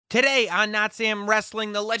Today on Not Sam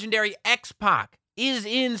Wrestling, the legendary X-Pac is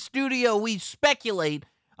in studio. We speculate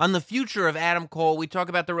on the future of Adam Cole. We talk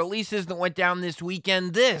about the releases that went down this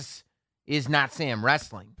weekend. This is Not Sam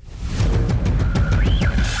Wrestling.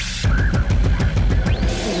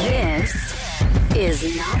 This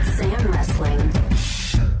is Not Sam Wrestling.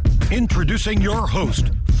 Introducing your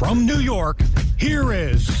host from New York, here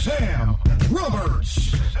is Sam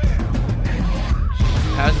Roberts.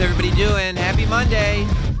 How's everybody doing? Happy Monday.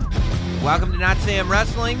 Welcome to Not Sam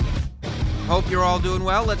Wrestling. Hope you're all doing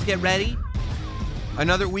well. Let's get ready.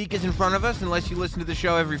 Another week is in front of us, unless you listen to the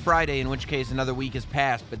show every Friday, in which case another week has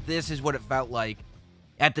passed. But this is what it felt like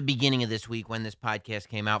at the beginning of this week when this podcast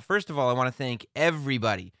came out. First of all, I want to thank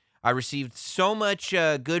everybody. I received so much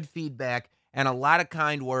good feedback and a lot of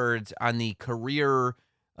kind words on the career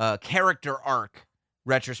character arc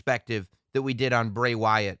retrospective that we did on Bray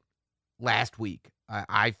Wyatt last week.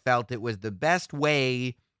 I felt it was the best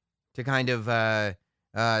way to kind of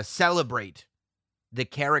celebrate the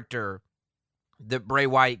character that Bray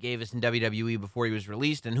Wyatt gave us in WWE before he was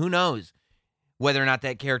released. And who knows whether or not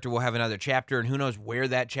that character will have another chapter, and who knows where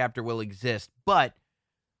that chapter will exist. But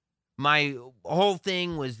my whole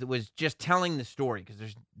thing was just telling the story,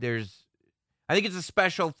 because there's I think it's a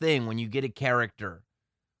special thing when you get a character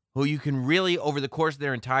who you can really, over the course of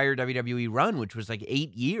their entire WWE run, which was like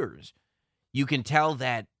 8 years, you can tell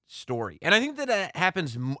that story. And I think that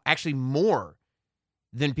happens actually more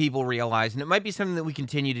than people realize. And it might be something that we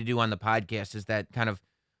continue to do on the podcast, is that kind of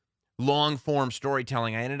long-form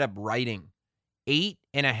storytelling. I ended up writing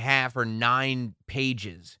 8.5 or 9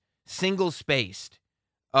 pages, single-spaced,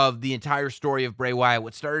 of the entire story of Bray Wyatt.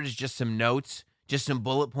 What started as just some notes, just some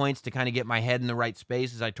bullet points to kind of get my head in the right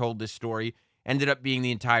space as I told this story, ended up being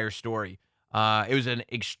the entire story. It was an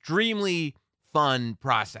extremely fun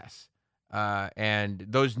process. And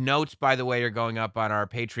those notes, by the way, are going up on our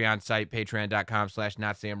Patreon site,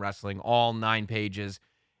 patreon.com/NotSamWrestling, all 9 pages.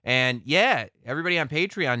 And yeah, everybody on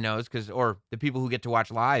Patreon knows, or the people who get to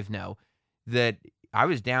watch live know, that I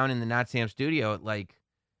was down in the Not Sam studio at like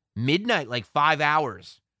midnight, like 5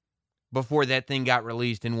 hours before that thing got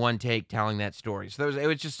released in one take, telling that story. So it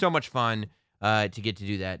was just so much fun to get to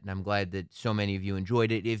do that. And I'm glad that so many of you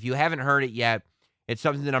enjoyed it. If you haven't heard it yet, it's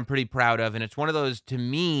something that I'm pretty proud of. And it's one of those, to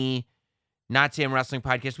me, Not Sam Wrestling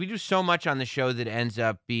podcast. We do so much on the show that ends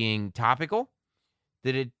up being topical,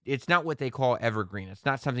 that it's not what they call evergreen. It's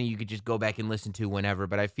not something you could just go back and listen to whenever.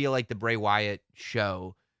 But I feel like the Bray Wyatt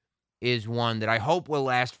show is one that I hope will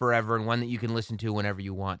last forever, and one that you can listen to whenever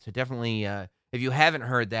you want. So definitely, if you haven't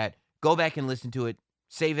heard that, go back and listen to it.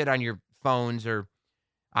 Save it on your phones or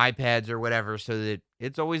iPads or whatever, so that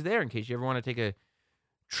it's always there in case you ever want to take a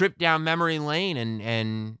trip down memory lane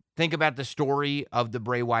and think about the story of the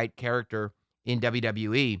Bray Wyatt character in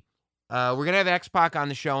WWE. We're going to have X-Pac on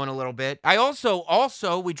the show in a little bit. I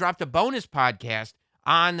also, we dropped a bonus podcast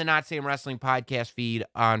on the Not Sam Wrestling podcast feed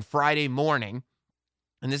on Friday morning.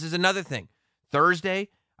 And this is another thing. Thursday,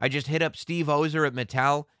 I just hit up Steve Ozer at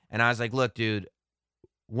Mattel, and I was like, look, dude,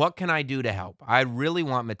 what can I do to help? I really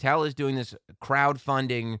want, Mattel is doing this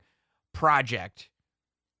crowdfunding project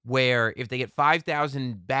where if they get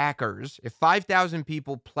 5,000 backers, if 5,000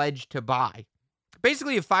 people pledge to buy,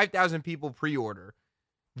 basically if 5,000 people pre-order,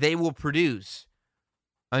 they will produce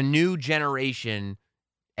a new generation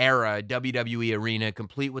era WWE arena,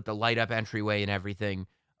 complete with the light-up entryway and everything,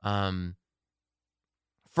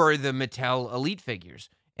 for the Mattel Elite figures.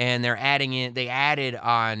 And they added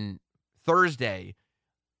on Thursday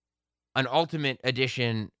an Ultimate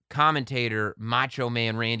Edition commentator Macho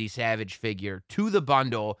Man Randy Savage figure to the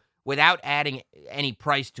bundle without adding any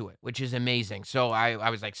price to it, which is amazing. So I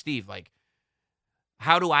was like, Steve, like,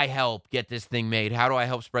 how do I help get this thing made? How do I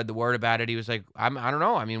help spread the word about it? He was like, I don't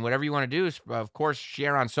know. I mean, whatever you want to do is, of course,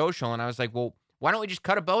 share on social. And I was like, well, why don't we just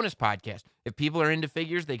cut a bonus podcast? If people are into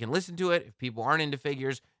figures, they can listen to it. If people aren't into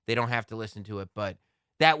figures, they don't have to listen to it. But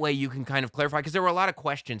that way you can kind of clarify, because there were a lot of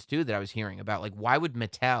questions, too, that I was hearing about, like, why would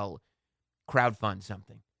Mattel crowdfund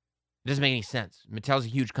something? It doesn't make any sense. Mattel's a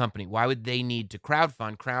huge company. Why would they need to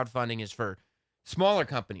crowdfund? Crowdfunding is for smaller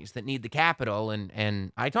companies that need the capital,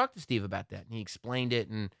 and I talked to Steve about that, and he explained it,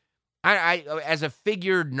 and I as a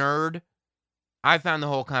figure nerd, I found the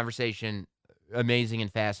whole conversation amazing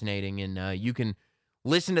and fascinating, and you can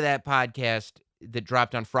listen to that podcast that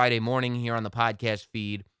dropped on Friday morning here on the podcast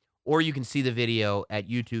feed, or you can see the video at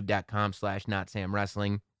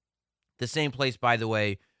youtube.com/NotSamWrestling. The same place, by the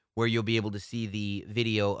way, where you'll be able to see the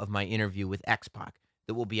video of my interview with X-Pac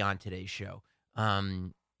that will be on today's show.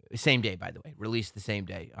 Same day, by the way, released the same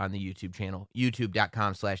day on the YouTube channel,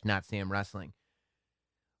 youtube.com/NotSamWrestling.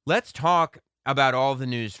 Let's talk about all the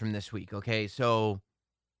news from this week, okay? So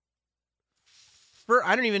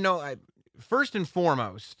I don't even know. First and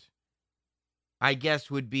foremost, I guess,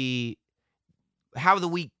 would be how the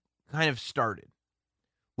week kind of started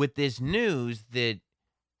with this news that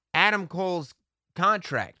Adam Cole's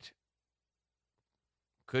contract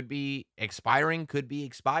could be expiring, could be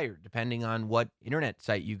expired, depending on what internet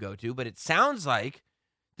site you go to. But it sounds like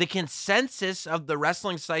the consensus of the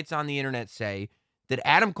wrestling sites on the internet say that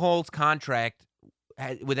Adam Cole's contract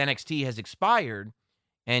with NXT has expired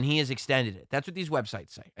and he has extended it. That's what these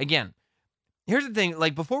websites say. Again, here's the thing.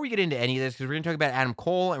 Like, before we get into any of this, because we're going to talk about Adam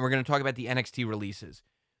Cole and we're going to talk about the NXT releases,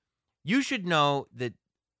 you should know that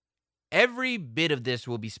every bit of this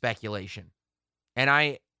will be speculation.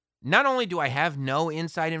 And not only do I have no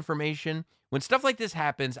inside information, when stuff like this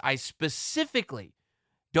happens, I specifically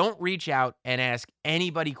don't reach out and ask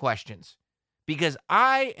anybody questions because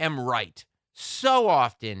I am right. So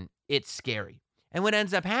often, it's scary. And what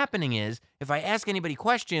ends up happening is, if I ask anybody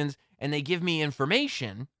questions and they give me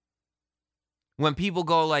information, when people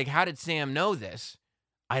go like, how did Sam know this?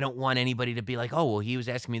 I don't want anybody to be like, oh, well, he was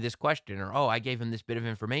asking me this question, or, oh, I gave him this bit of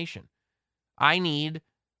information. I need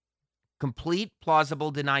complete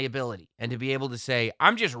plausible deniability and to be able to say,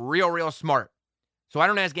 I'm just real smart. So I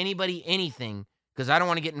don't ask anybody anything because I don't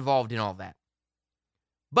want to get involved in all that.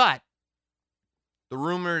 But the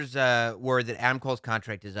rumors were that Adam Cole's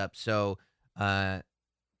contract is up, so and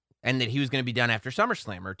that he was going to be done after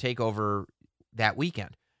SummerSlam or TakeOver that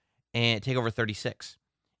weekend, and TakeOver 36.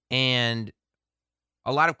 And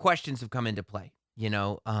a lot of questions have come into play,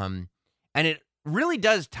 and it really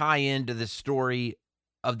does tie into the story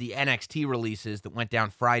of the NXT releases that went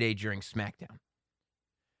down Friday during SmackDown.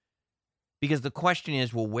 Because the question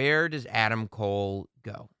is, well, where does Adam Cole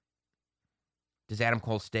go? Does Adam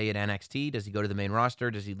Cole stay at NXT? Does he go to the main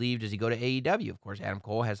roster? Does he leave? Does he go to AEW? Of course, Adam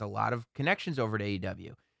Cole has a lot of connections over to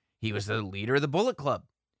AEW. He was the leader of the Bullet Club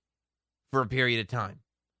for a period of time.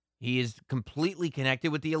 He is completely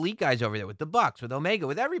connected with the elite guys over there, with the Bucks, with Omega,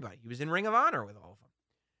 with everybody. He was in Ring of Honor with all of them.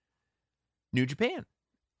 New Japan.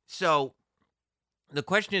 So the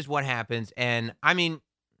question is what happens. And I mean,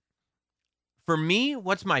 for me,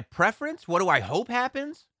 what's my preference? What do I hope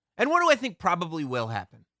happens? And what do I think probably will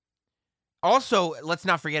happen? Also, let's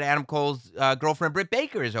not forget Adam Cole's girlfriend, Britt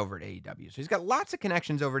Baker, is over at AEW. So he's got lots of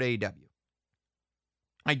connections over at AEW.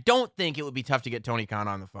 I don't think it would be tough to get Tony Khan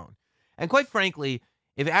on the phone. And quite frankly,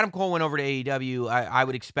 if Adam Cole went over to AEW, I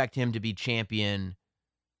would expect him to be champion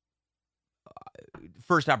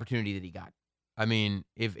first opportunity that he got. I mean,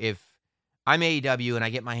 if I'm AEW and I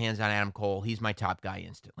get my hands on Adam Cole, he's my top guy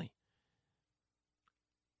instantly.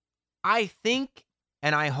 I think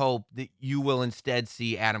and I hope that you will instead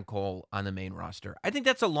see Adam Cole on the main roster. I think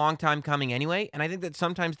that's a long time coming anyway, and I think that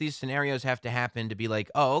sometimes these scenarios have to happen to be like,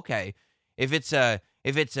 oh, okay, if it's a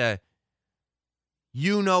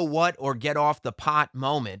you know what or get off the pot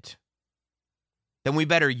moment, then we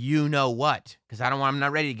better you know what, because I'm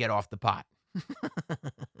not ready to get off the pot.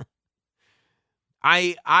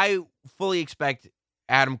 I fully expect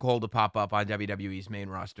Adam Cole to pop up on WWE's main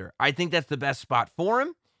roster. I think that's the best spot for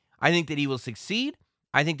him. I think that he will succeed.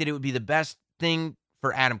 I think that it would be the best thing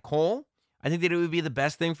for Adam Cole. I think that it would be the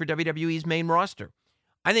best thing for WWE's main roster.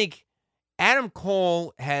 I think Adam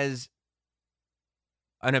Cole has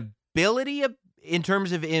an ability in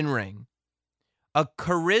terms of in-ring, a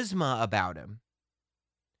charisma about him,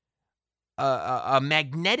 a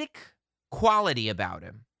magnetic quality about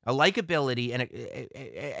him, a likability,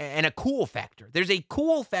 and a cool factor. There's a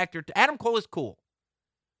cool factor. Adam Cole is cool.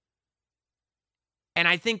 And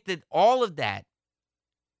I think that all of that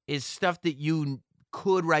is stuff that you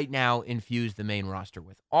could right now infuse the main roster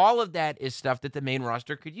with. All of that is stuff that the main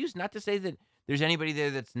roster could use. Not to say that there's anybody there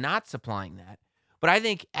that's not supplying that. But I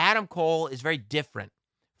think Adam Cole is very different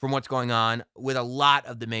from what's going on with a lot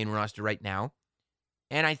of the main roster right now.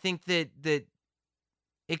 And I think that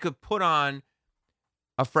it could put on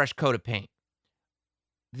a fresh coat of paint.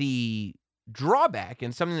 The drawback,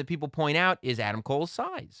 and something that people point out, is Adam Cole's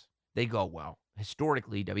size. They go, well,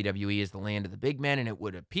 historically, WWE is the land of the big men, and it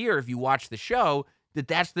would appear, if you watch the show, that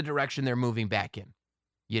that's the direction they're moving back in.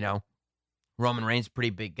 You know, Roman Reigns is a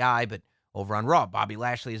pretty big guy, but over on Raw, Bobby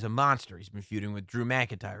Lashley is a monster. He's been feuding with Drew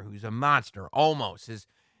McIntyre, who's a monster. Almost is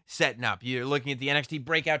setting up. You're looking at the NXT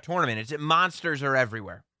Breakout Tournament. It's monsters are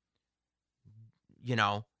everywhere. You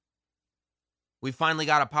know, we finally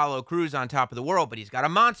got Apollo Crews on top of the world, but he's got a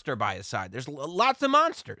monster by his side. There's lots of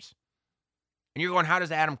monsters. And you're going, how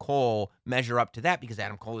does Adam Cole measure up to that? Because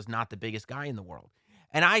Adam Cole is not the biggest guy in the world.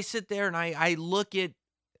 And I sit there and I look at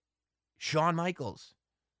Shawn Michaels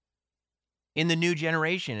in the new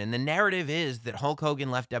generation. And the narrative is that Hulk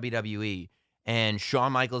Hogan left WWE and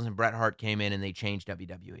Shawn Michaels and Bret Hart came in and they changed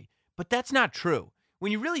WWE. But that's not true.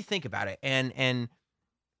 when you really think about it, and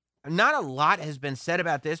not a lot has been said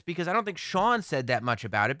about this because I don't think Shawn said that much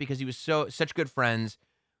about it because he was such good friends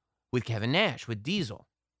with Kevin Nash, with Diesel.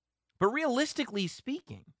 But realistically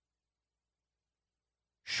speaking,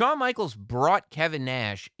 Shawn Michaels brought Kevin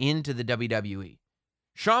Nash into the WWE.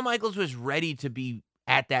 Shawn Michaels was ready to be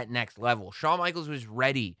at that next level. Shawn Michaels was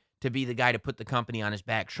ready to be the guy to put the company on his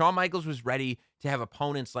back. Shawn Michaels was ready to have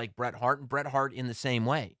opponents like Bret Hart, and Bret Hart in the same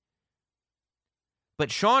way.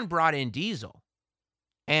 But Shawn brought in Diesel.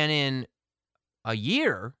 And in a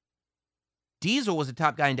year, Diesel was the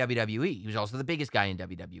top guy in WWE. He was also the biggest guy in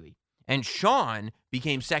WWE. And Shawn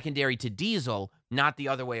became secondary to Diesel, not the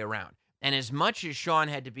other way around. And as much as Shawn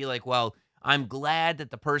had to be like, well, I'm glad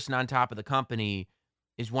that the person on top of the company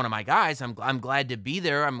is one of my guys. I'm glad to be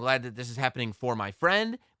there. I'm glad that this is happening for my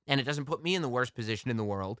friend, and it doesn't put me in the worst position in the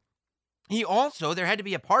world. He also, there had to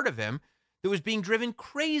be a part of him that was being driven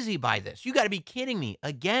crazy by this. You got to be kidding me.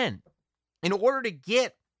 Again, in order to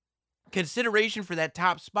get consideration for that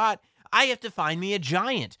top spot, I have to find me a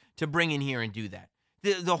giant to bring in here and do that.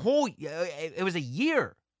 The whole, it was a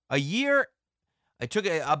year. It took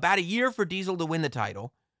about a year for Diesel to win the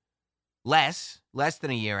title. Less than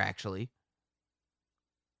a year, actually.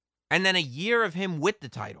 And then a year of him with the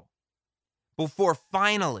title before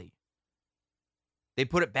finally they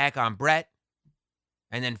put it back on Bret.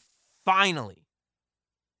 And then finally,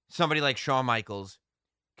 somebody like Shawn Michaels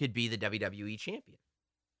could be the WWE champion.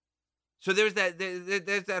 So there's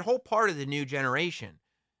that whole part of the new generation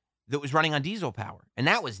that was running on Diesel power. And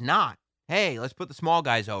that was not, hey, let's put the small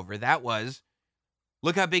guys over. That was,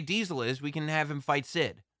 look how big Diesel is. We can have him fight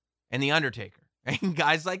Sid and The Undertaker and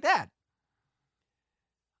guys like that.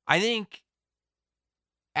 I think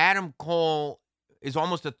Adam Cole is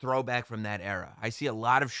almost a throwback from that era. I see a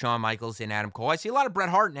lot of Shawn Michaels in Adam Cole. I see a lot of Bret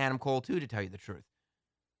Hart in Adam Cole, too, to tell you the truth.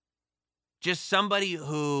 Just somebody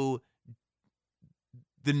who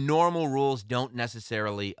the normal rules don't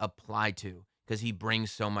necessarily apply to because he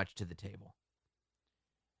brings so much to the table.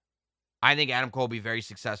 I think Adam Cole will be very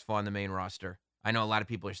successful on the main roster. I know a lot of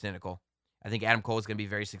people are cynical. I think Adam Cole is going to be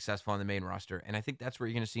very successful on the main roster, and I think that's where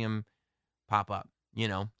you're going to see him pop up. You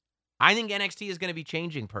know, I think NXT is going to be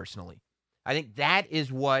changing personally. I think that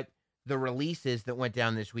is what the releases that went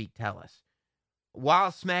down this week tell us. While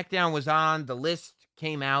SmackDown was on, the list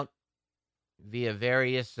came out via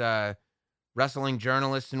various wrestling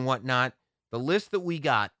journalists and whatnot. The list that we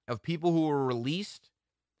got of people who were released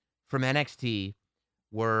from NXT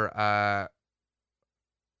were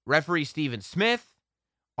referee Steven Smith,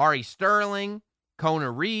 Ari Sterling, Kona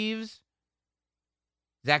Reeves,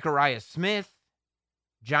 Zachariah Smith,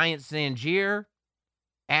 Giant Sangier,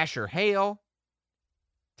 Asher Hale,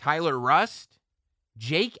 Tyler Rust,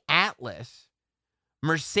 Jake Atlas,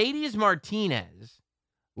 Mercedes Martinez,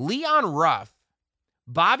 Leon Ruff,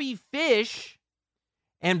 Bobby Fish,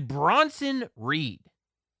 and Bronson Reed.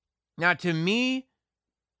 Now, to me,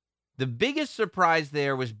 the biggest surprise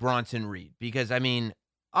there was Bronson Reed because, I mean,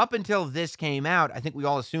 up until this came out, I think we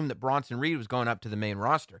all assumed that Bronson Reed was going up to the main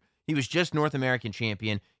roster. He was just North American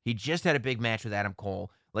champion. He just had a big match with Adam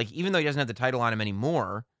Cole. Like, even though he doesn't have the title on him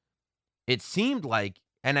anymore, it seemed like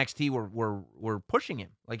NXT were pushing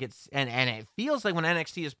him. Like, it's and it feels like when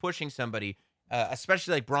NXT is pushing somebody,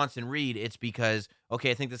 especially like Bronson Reed, it's because,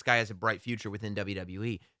 okay, I think this guy has a bright future within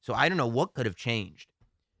WWE. So I don't know what could have changed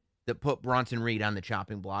that put Bronson Reed on the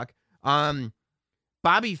chopping block.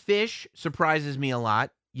 Bobby Fish surprises me a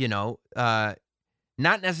lot, you know,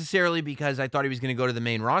 not necessarily because I thought he was going to go to the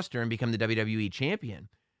main roster and become the WWE champion,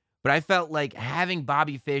 but I felt like having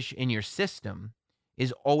Bobby Fish in your system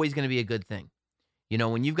is always going to be a good thing. You know,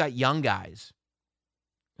 when you've got young guys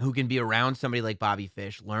who can be around somebody like Bobby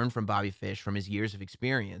Fish, learn from Bobby Fish from his years of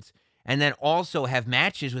experience, and then also have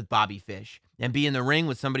matches with Bobby Fish and be in the ring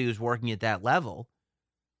with somebody who's working at that level,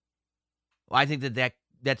 well, I think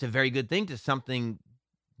that's a very good thing to something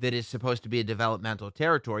that is supposed to be a developmental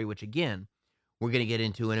territory, which, again, we're going to get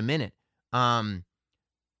into in a minute. Tyler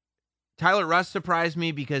Rust surprised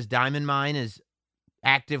me because Diamond Mine is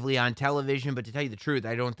actively on television, but to tell you the truth,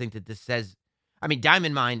 I don't think that this says... I mean,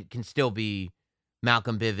 Diamond Mine can still be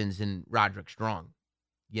Malcolm Bivens and Roderick Strong.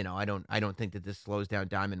 You know, I don't think that this slows down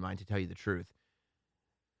Diamond Mine, to tell you the truth.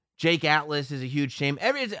 Jake Atlas is a huge shame.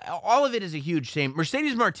 All of it is a huge shame.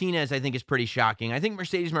 Mercedes Martinez, I think, is pretty shocking. I think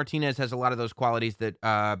Mercedes Martinez has a lot of those qualities that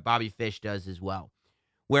Bobby Fish does as well.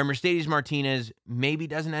 Where Mercedes Martinez maybe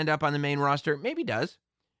doesn't end up on the main roster, maybe does,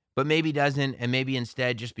 but maybe doesn't, and maybe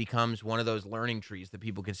instead just becomes one of those learning trees that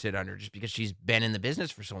people can sit under just because she's been in the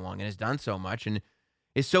business for so long and has done so much and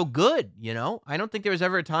is so good, you know? I don't think there was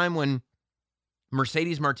ever a time when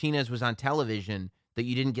Mercedes Martinez was on television that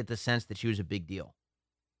you didn't get the sense that she was a big deal.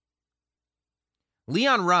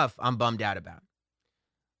 Leon Ruff, I'm bummed out about.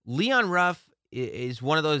 Leon Ruff is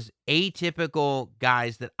one of those atypical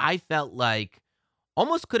guys that I felt like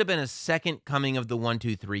almost could have been a second coming of the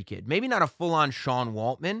 1-2-3 kid. Maybe not a full-on Sean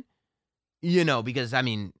Waltman, because,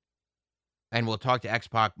 and we'll talk to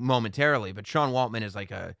X-Pac momentarily, but Sean Waltman is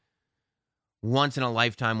like a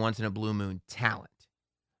once-in-a-lifetime, once-in-a-blue-moon talent.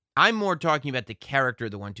 I'm more talking about the character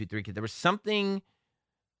of the 1-2-3 kid. There was something...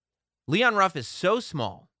 Leon Ruff is so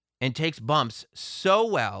small and takes bumps so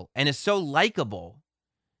well and is so likable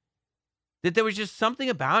that there was just something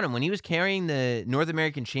about him when he was carrying the North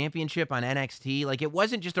American Championship on NXT. Like, it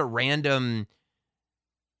wasn't just a random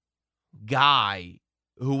guy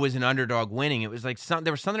who was an underdog winning. It was like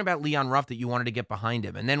there was something about Leon Ruff that you wanted to get behind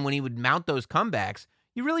him. And then when he would mount those comebacks,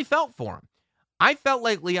 you really felt for him. I felt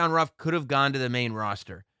like Leon Ruff could have gone to the main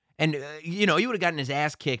roster. And, he would have gotten his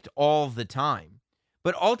ass kicked all the time.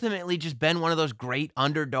 But ultimately just been one of those great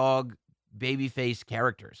underdog babyface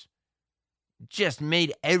characters. Just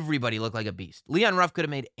made everybody look like a beast. Leon Ruff could have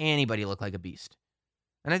made anybody look like a beast.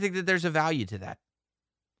 And I think that there's a value to that.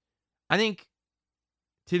 I think,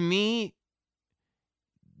 to me,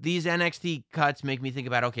 these NXT cuts make me think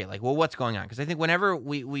about, okay, what's going on? Because I think whenever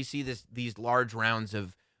we see these large rounds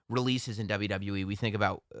of releases in WWE, we think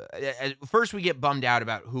about, first we get bummed out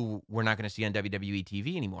about who we're not going to see on WWE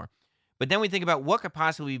TV anymore. But then we think about what could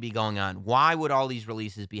possibly be going on. Why would all these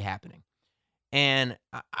releases be happening? And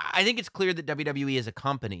I think it's clear that WWE as a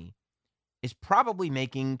company is probably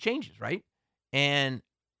making changes, right? And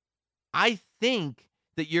I think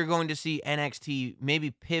that you're going to see NXT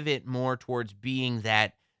maybe pivot more towards being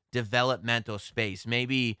that developmental space.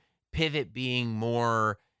 Maybe pivot being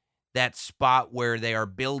more that spot where they are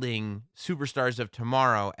building superstars of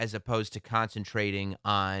tomorrow as opposed to concentrating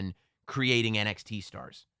on creating NXT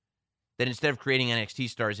stars. That instead of creating NXT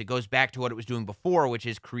stars, it goes back to what it was doing before, which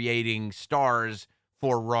is creating stars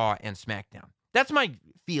for Raw and SmackDown. That's my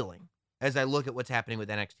feeling as I look at what's happening with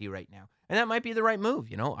NXT right now. And that might be the right move,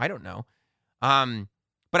 I don't know. But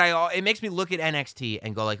it makes me look at NXT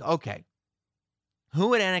and go okay,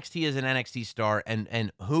 who at NXT is an NXT star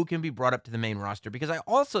and who can be brought up to the main roster? Because I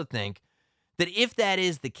also think that if that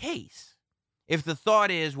is the case, if the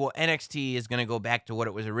thought is, well, NXT is going to go back to what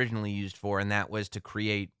it was originally used for, and that was to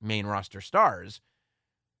create main roster stars,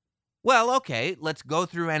 well, okay, let's go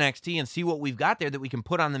through NXT and see what we've got there that we can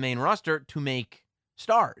put on the main roster to make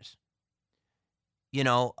stars.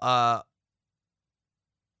 After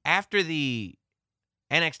the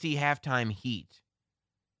NXT halftime heat,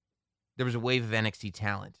 there was a wave of NXT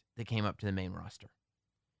talent that came up to the main roster.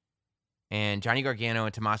 And Johnny Gargano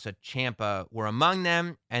and Tommaso Ciampa were among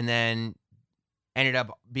them, and then ended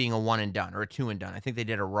up being a one and done or a two and done. I think they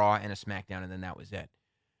did a Raw and a SmackDown, and then that was it.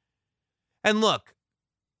 And look,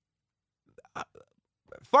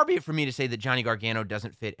 far be it for me to say that Johnny Gargano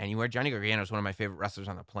doesn't fit anywhere. Johnny Gargano is one of my favorite wrestlers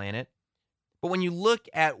on the planet. But when you look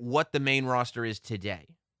at what the main roster is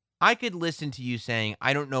today, I could listen to you saying,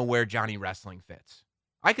 I don't know where Johnny Wrestling fits.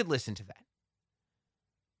 I could listen to that.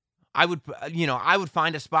 I would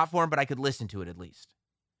find a spot for him, but I could listen to it at least.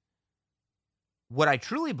 What I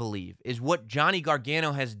truly believe is what Johnny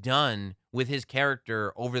Gargano has done with his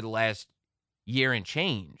character over the last year and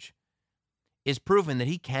change is proven that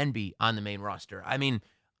he can be on the main roster. I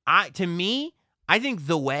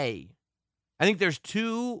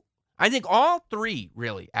think all three,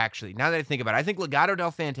 really, actually, now that I think about it, I think Legado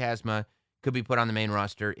del Fantasma could be put on the main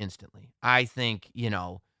roster instantly. I think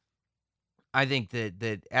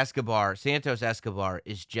that Santos Escobar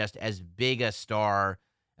is just as big a star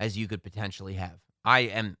as you could potentially have. I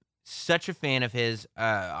am such a fan of his.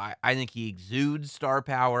 I think he exudes star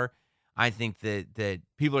power. I think that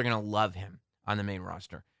people are going to love him on the main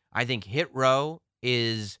roster. I think Hit Row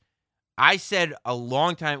is, I said a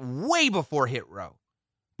long time, way before Hit Row,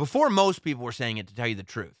 before most people were saying it, to tell you the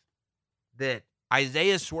truth, that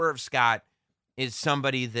Isaiah Swerve Scott is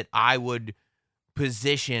somebody that I would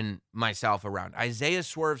position myself around. Isaiah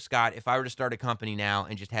Swerve Scott, if I were to start a company now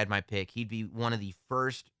and just had my pick, he'd be one of the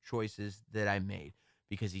first choices that I made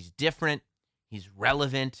because he's different, he's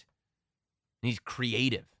relevant, and he's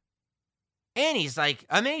creative. And he's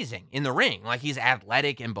amazing in the ring. He's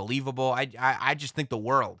athletic and believable. I just think the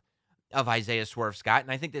world of Isaiah Swerve Scott.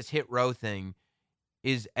 And I think this Hit Row thing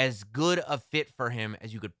is as good a fit for him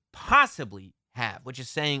as you could possibly have, which is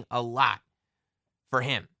saying a lot for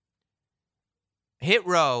him. Hit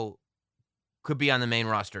Row could be on the main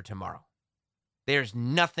roster tomorrow. There's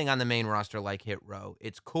nothing on the main roster like Hit Row.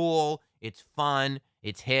 It's cool, it's fun,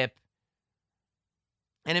 it's hip,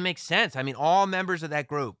 and it makes sense. All members of that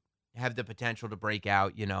group have the potential to break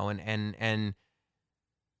out, and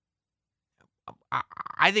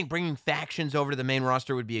I think bringing factions over to the main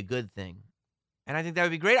roster would be a good thing. And I think that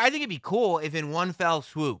would be great. I think it'd be cool if in one fell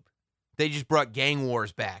swoop, they just brought Gang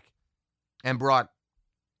Wars back and brought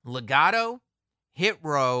Legado, Hit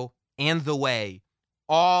Row, and The Way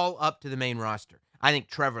all up to the main roster. I think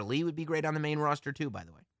Trevor Lee would be great on the main roster too, by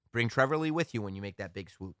the way. Bring Trevor Lee with you when you make that big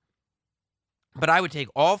swoop. But I would take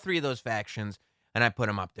all three of those factions and I put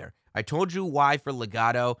them up there. I told you why for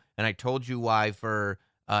Legado, and I told you why for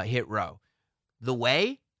Hit Row. The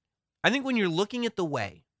Way, I think when you're looking at The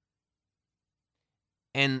Way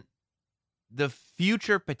and the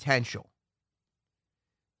future potential,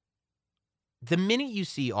 the minute you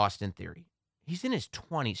see Austin Theory, he's in his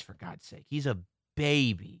 20s, for God's sake. He's a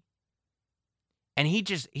baby. And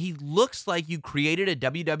he looks like you created a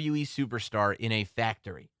WWE superstar in a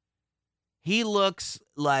factory. He looks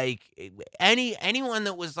like anyone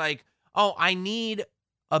that was like, oh, I need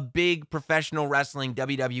a big professional wrestling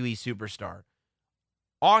WWE superstar.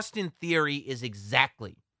 Austin Theory is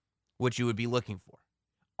exactly what you would be looking for.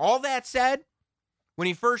 All that said, when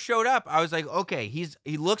he first showed up, I was like, okay,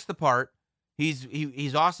 he looks the part.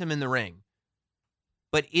 He's awesome in the ring.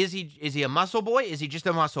 But is he a muscle boy? Is he just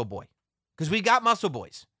a muscle boy? Because we got muscle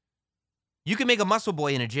boys. You can make a muscle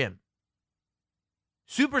boy in a gym.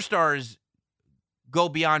 Superstars go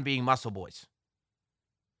beyond being muscle boys.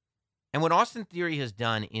 And what Austin Theory has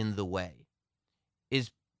done in The Way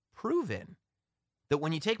is proven that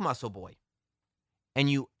when you take Muscle Boy and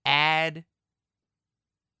you add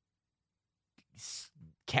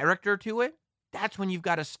character to it, that's when you've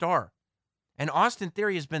got a star. And Austin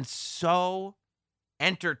Theory has been so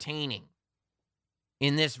entertaining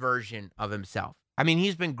in this version of himself. I mean,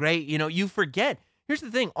 he's been great. You know, you forget. Here's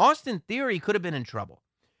the thing. Austin Theory could have been in trouble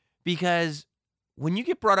because when you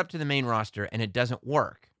get brought up to the main roster and it doesn't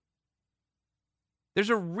work, there's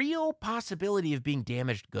a real possibility of being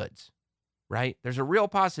damaged goods, right? There's a real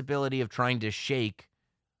possibility of trying to shake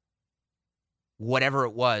whatever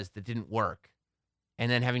it was that didn't work and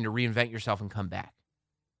then having to reinvent yourself and come back.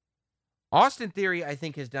 Austin Theory, I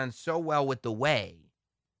think, has done so well with The Way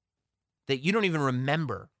that you don't even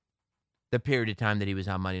remember the period of time that he was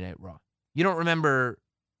on Monday Night Raw. You don't remember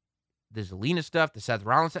the Zelina stuff, the Seth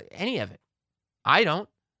Rollins stuff, any of it. I don't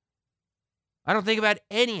think about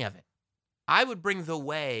any of it. I would bring The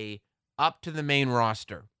Way up to the main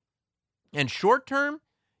roster. And short term,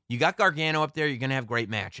 you got Gargano up there, you're going to have great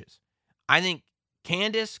matches. I think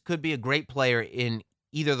Candice could be a great player in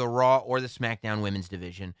either the Raw or the SmackDown women's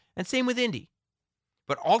division. And same with Indy.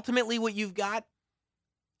 But ultimately what you've got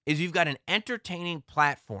is you've got an entertaining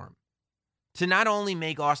platform to not only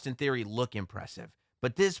make Austin Theory look impressive,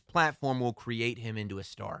 but this platform will create him into a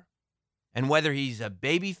star. And whether he's a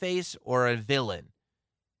babyface or a villain,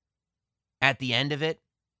 at the end of it,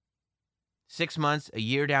 6 months, a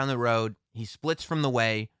year down the road, he splits from The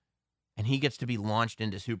Way, and he gets to be launched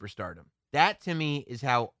into superstardom. That, to me, is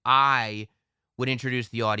how I would introduce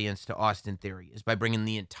the audience to Austin Theory, is by bringing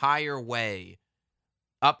the entire Way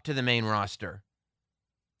up to the main roster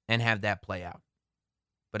and have that play out.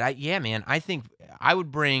 But I think I would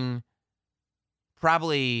bring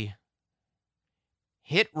probably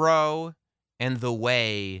Hit Row and The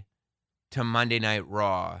Way to Monday Night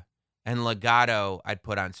Raw, and Legado I'd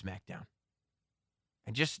put on SmackDown.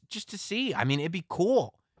 And just to see, I mean, it'd be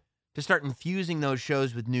cool to start infusing those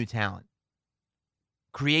shows with new talent.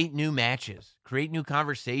 Create new matches, create new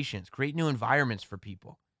conversations, create new environments for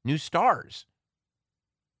people, new stars.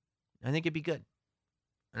 I think it'd be good.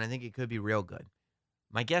 And I think it could be real good.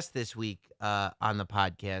 My guest this week on the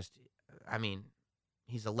podcast, I mean,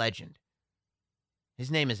 he's a legend. His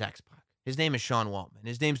name is X-Pac. His name is Sean Waltman.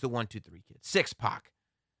 His name's the 1-2-3 Kid. Six-Pac.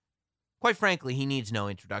 Quite frankly, he needs no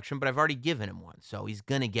introduction, but I've already given him one, so he's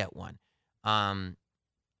going to get one.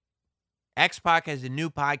 X-Pac has a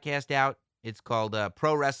new podcast out. It's called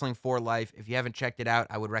Pro Wrestling for Life. If you haven't checked it out,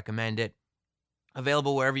 I would recommend it.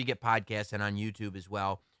 Available wherever you get podcasts and on YouTube as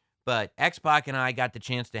well. But X-Pac and I got the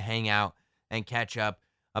chance to hang out and catch up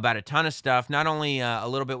about a ton of stuff, not only a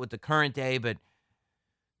little bit with the current day, but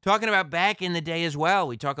talking about back in the day as well.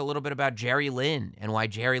 We talk a little bit about Jerry Lynn and why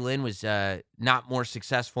Jerry Lynn was not more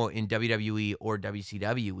successful in WWE or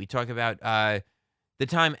WCW. We talk about the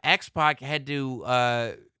time X-Pac had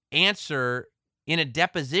to answer in a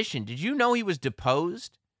deposition. Did you know he was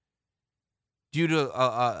deposed due to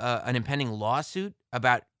an impending lawsuit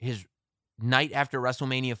about his night after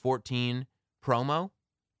WrestleMania 14 promo?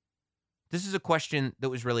 This is a question that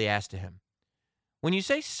was really asked to him. When you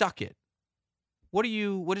say suck it, what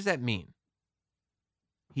does that mean?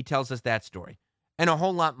 He tells us that story and a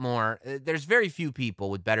whole lot more. There's very few people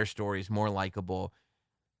with better stories, more likable,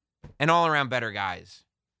 and all around better guys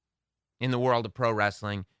in the world of pro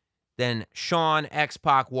wrestling than Sean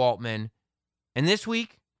X-Pac Waltman. And this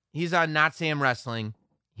week, he's on Not Sam Wrestling.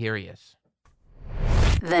 Here he is.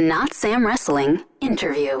 The Not Sam Wrestling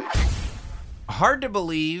interview. Hard to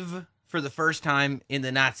believe for the first time in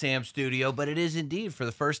the Not Sam studio, but it is indeed for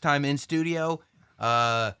the first time in studio.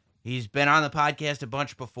 He's been on the podcast a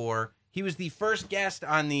bunch before. He was the first guest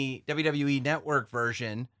on the WWE Network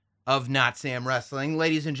version of Not Sam Wrestling.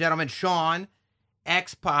 Ladies and gentlemen, Sean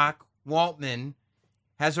X-Pac Waltman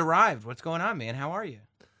has arrived. What's going on, man? How are you?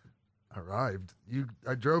 Arrived.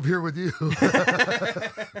 I drove here with you.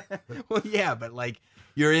 Well, yeah, but like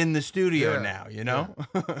you're in the studio now, you know?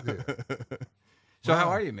 Yeah. So Wow. how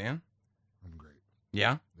are you, man? I'm great.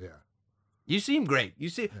 Yeah? Yeah. You seem great.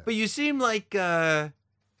 But you seem like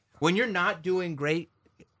when you're not doing great,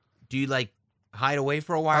 do you like hide away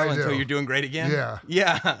for a while I until do. you're doing great again? Yeah.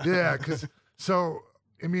 Yeah. Yeah, because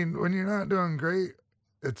I mean, when you're not doing great,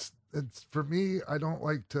 it's for me. I don't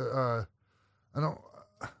like to. I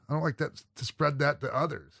don't like that to spread that to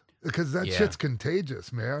others because that Yeah. shit's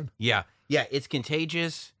contagious, man. Yeah. Yeah. It's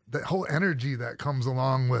contagious. That whole energy that comes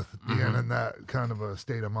along with being in that kind of a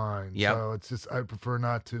state of mind. Yep. So it's just I prefer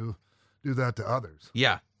not to do that to others.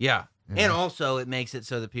 Yeah. Yeah. Yeah. And also it makes it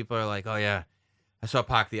so that people are like, oh yeah, I saw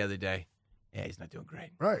Pac the other day. Yeah, he's not doing great.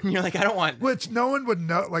 Right. And you're like, I don't want. Which no one would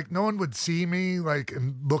know, like no one would see me like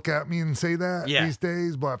and look at me and say that Yeah. these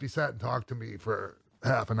days. But if you sat and talked to me for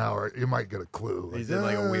half an hour, you might get a clue. He's in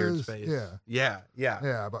like a weird "Yes." space. Yeah. Yeah. Yeah.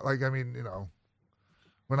 Yeah. But like, I mean,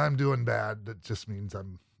 when I'm doing bad, that just means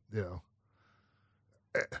I'm,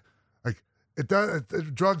 like it does.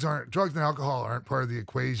 Drugs and alcohol aren't part of the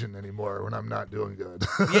equation anymore when I'm not doing good.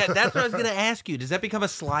 Yeah, that's what I was gonna ask you. Does that become a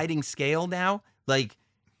sliding scale now? Like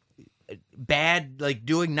bad, like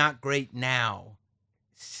doing not great now,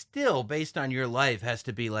 still based on your life has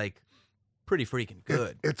to be like pretty freaking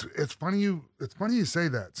good. It's funny you say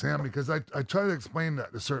that, Sam, because I try to explain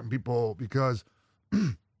that to certain people because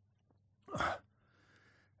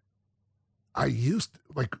I used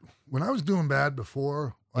like when I was doing bad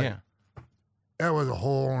before, like, Yeah. that was a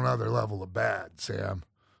whole nother level of bad, Sam.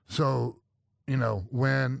 So,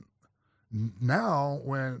 when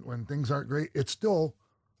things aren't great, it's still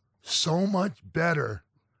so much better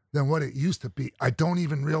than what it used to be. I don't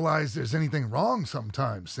even realize there's anything wrong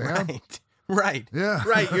sometimes, Sam. Right. Yeah.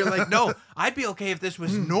 Right. You're like, no, I'd be okay if this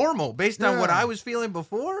was normal based on what Yeah. I was feeling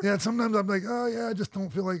before. Yeah, and sometimes I'm like, oh yeah, I just don't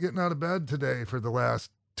feel like getting out of bed today for the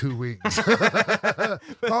last 2 weeks.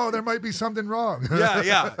 Oh, there might be something wrong.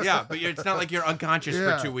 Yeah. But it's not like you're unconscious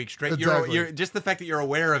Yeah, for 2 weeks straight. exactly. You're just the fact that you're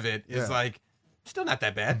aware of it is Yeah. like still not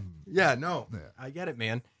that bad. Yeah. No. Yeah. I get it,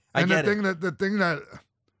 man. And get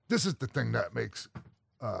this is the thing that makes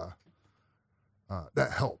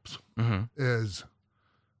that helps Mm-hmm. is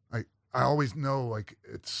I always know like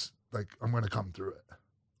it's like I'm gonna come through it.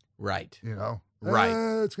 Right.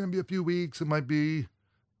 Right. It's gonna be a few weeks. It might be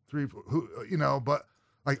 3, 4, but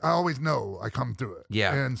like I always know I come through it.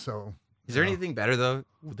 Yeah. And so Is there anything better though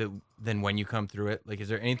than when you come through it? Like, is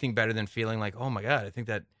there anything better than feeling like, oh my god, I think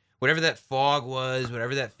that whatever that fog was,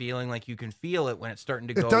 whatever that feeling, like you can feel it when it's starting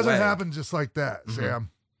to go it doesn't away. happen just like that,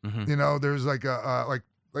 Sam. Mhm. There's like a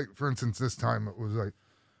like for instance, this time it was like,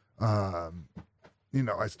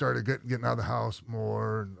 I started getting out of the house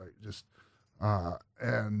more and like just,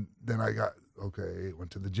 and then I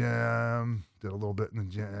went to the gym, did a little bit in the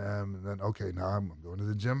gym, and then now I'm going to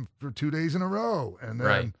the gym for 2 days in a row, and then,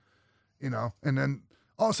 Right. And then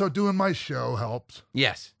also doing my show helps.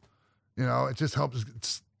 Yes. It just helps.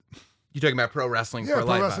 It's, You're talking about pro wrestling yeah, for pro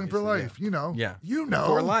life. wrestling for obviously, life. Yeah.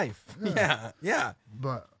 For life. Yeah. Yeah.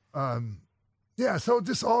 But yeah, so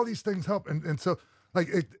just all these things help, and so like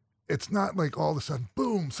it's not like all of a sudden,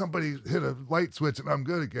 boom, somebody hit a light switch and I'm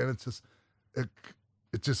good again. It's just it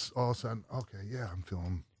just all of a sudden, okay, yeah, I'm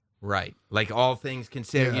feeling Right. Like all things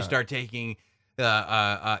considered, you Yeah. start taking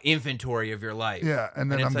inventory of your life. yeah,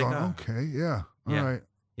 and then And I'm it's like, going, oh. okay, yeah, all Yeah. right,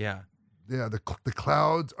 Yeah. yeah, the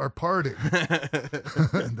clouds are parting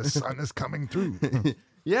and the sun is coming through.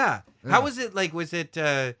 Yeah. How was it? Like, was it?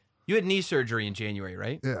 You had knee surgery in January,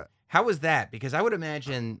 right? Yeah. How was that? Because I would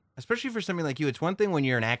imagine, especially for something like you, it's one thing when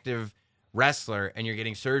you're an active wrestler and you're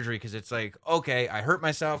getting surgery because it's like, okay, I hurt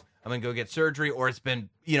myself, I'm gonna go get surgery, or it's been,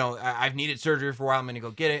 I've needed surgery for a while, I'm gonna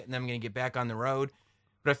go get it, and then I'm gonna get back on the road.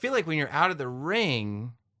 But I feel like when you're out of the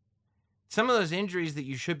ring, some of those injuries that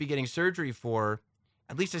you should be getting surgery for,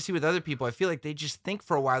 at least I see with other people, I feel like they just think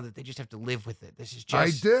for a while that they just have to live with it. This is just.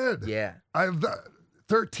 I did. Yeah. I've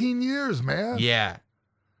 13 years, man. Yeah.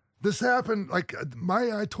 This happened like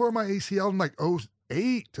I tore my ACL in like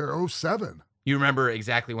 08 or 07. You remember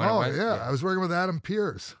exactly when it Oh was? yeah, I was working with Adam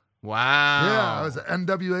Pierce. Wow. Yeah, it was an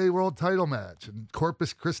NWA World Title match in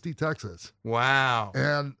Corpus Christi, Texas. Wow.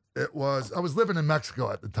 And I was living in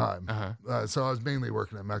Mexico at the time. Uh-huh. So I was mainly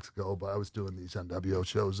working in Mexico, but I was doing these NWA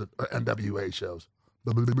shows.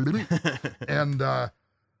 And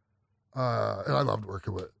I loved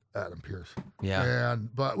working with Adam Pearce. Yeah.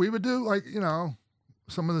 But we would do like,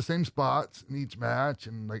 some of the same spots in each match.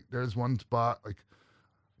 And like, there's one spot, like,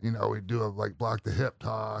 we'd do like block the hip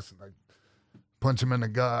toss and like punch him in the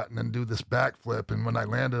gut and then do this backflip. And when I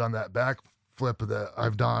landed on that backflip that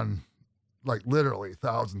I've done like literally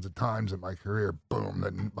thousands of times in my career, boom,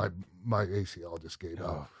 then my ACL just gave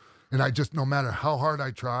out. And I just, no matter how hard I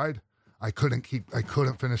tried, I couldn't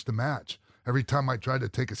finish the match. Every time I tried to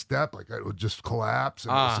take a step, like it would just collapse.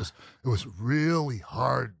 And it was really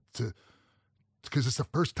hard because it's the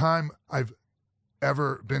first time I've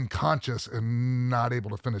ever been conscious and not able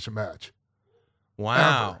to finish a match.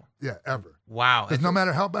 Wow. Ever. Yeah, ever. Wow. Because no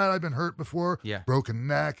matter how bad I've been hurt before, Yeah. broken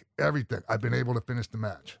neck, everything, I've been able to finish the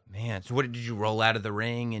match. Man, so what did you roll out of the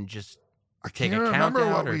ring and just I take can't a remember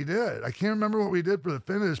count what out, or- we did. I can't remember what we did for the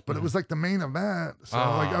finish, but it was like the main event. So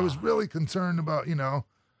like I was really concerned about,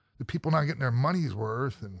 the people not getting their money's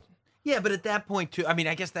worth. And Yeah, but at that point too, I mean,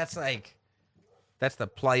 I guess that's the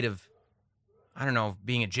plight of, I don't know,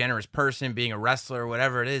 being a generous person, being a wrestler,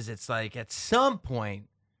 whatever it is. It's like at some point,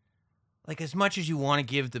 like as much as you want to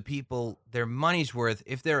give the people their money's worth,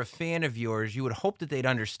 if they're a fan of yours, you would hope that they'd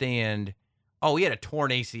understand, oh, he had a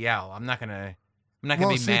torn ACL. I'm not gonna be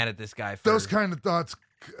mad at this guy for those kind of thoughts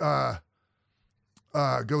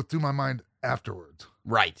go through my mind afterwards.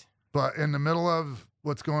 Right. But in the middle of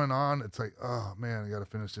what's going on, it's like, oh man, I got to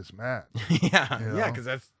finish this match. Yeah. You know? Yeah, because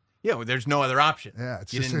that's there's no other option. Yeah,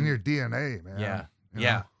 it's You just in didn't- your DNA, man. Yeah. You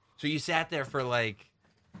Yeah. know? So you sat there for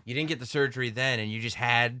you didn't get the surgery then, and you just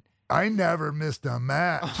had. I never missed a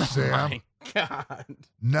match, Sam. Oh my God.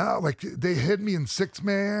 No, like they hid me in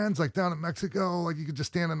 6-mans, like down in Mexico. Like you could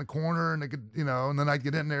just stand in the corner and they could, and then I'd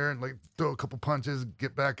get in there and like throw a couple punches,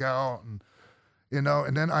 get back out, and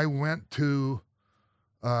and then I went to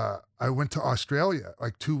Australia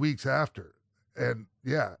like 2 weeks after, and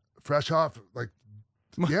yeah, fresh off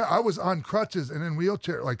yeah, I was on crutches and in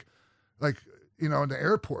wheelchair, like in the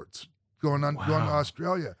airports going to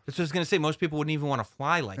Australia. That's what I was gonna say. Most people wouldn't even want to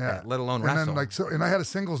fly like that, let alone and wrestle. then and I had a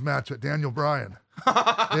singles match with Daniel Bryan.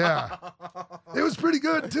 Yeah, it was pretty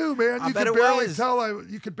good too, man. You bet could it barely was. tell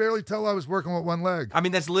you could barely tell I was working with one leg. I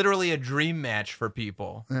mean, that's literally a dream match for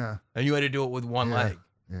people. Yeah, And you had to do it with one leg.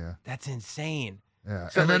 yeah, That's insane. yeah.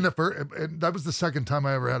 So, and then and that was the second time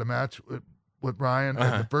I ever had a match with Bryan.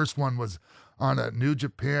 And the first one was on a New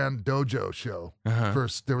Japan Dojo show.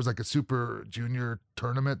 First, there was like a Super Junior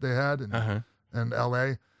tournament they had in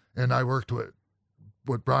LA, and I worked with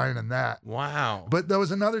Bryan in that. Wow. But there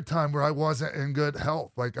was another time where I wasn't in good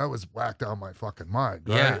health. Like I was whacked out of my fucking mind,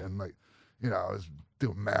 right? Yeah. And I was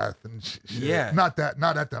doing math and shit. Yeah. Not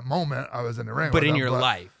at that moment I was in the ring. But with in them, your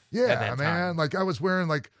life. at Yeah, that man. time. Like I was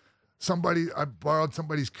wearing I borrowed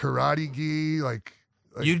somebody's karate gi, like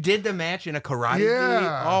You did the match in a karate gi?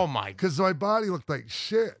 yeah. Oh my. Because my body looked like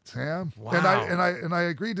shit, Sam. Wow. And I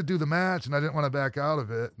agreed to do the match, and I didn't want to back out of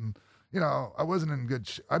it. And I wasn't in good.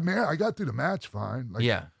 I mean, I got through the match fine. Like,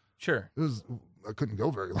 Yeah. Sure. I couldn't go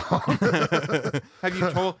very long.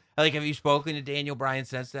 Have you spoken to Daniel Bryan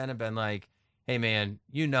since then and been like, hey man,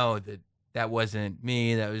 that wasn't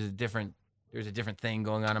me. There's a different thing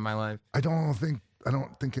going on in my life. I don't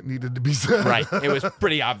think it needed to be said. Right. It was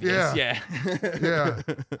pretty obvious. Yeah. Yeah. Yeah.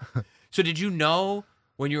 So did you know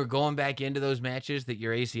when you were going back into those matches that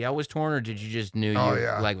your ACL was torn, or did you just knew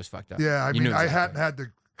your leg was fucked up? Yeah. I You mean, knew I exactly. hadn't had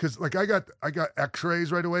to, because I got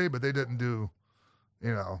X-rays right away, but they didn't do,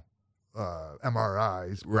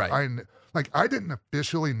 MRIs. Right. I didn't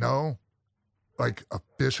officially know,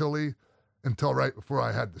 until right before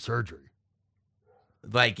I had the surgery.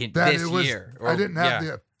 Like in That this it was, year. I didn't have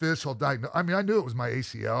the official diagnosis. I mean, I knew it was my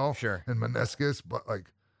ACL Sure. and meniscus, but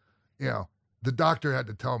the doctor had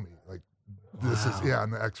to tell me this is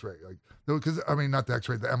on the X-ray, because not the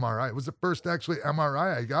X-ray, the MRI. It was the first actually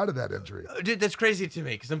MRI I got of that injury. Dude, that's crazy to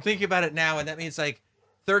me because I'm thinking about it now, and that means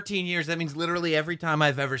 13 years. That means literally every time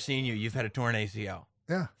I've ever seen you, you've had a torn ACL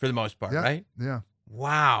Yeah, for the most part, yeah, right? yeah.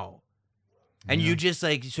 Wow. And Yeah. you just so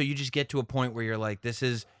you just get to a point where you're like, this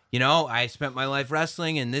is, I spent my life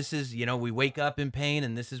wrestling, and this is, we wake up in pain,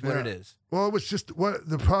 and this is what Yeah. it is. Well, it was just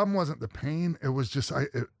the problem wasn't the pain. It was just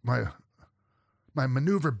my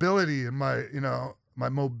maneuverability and my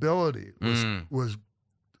mobility was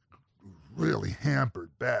really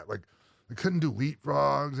hampered bad. Like I couldn't do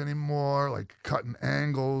leapfrogs anymore, like cutting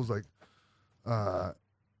angles, it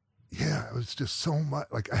was just so much.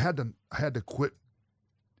 Like I had to quit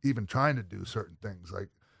even trying to do certain things, like,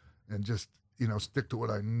 and just, stick to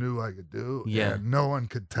what I knew I could do. Yeah. And no one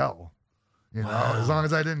could tell, Wow. as long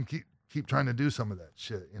as I didn't keep trying to do some of that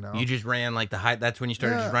shit, You just ran like that's when you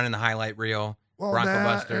started just running the highlight reel. Well, Bronco that,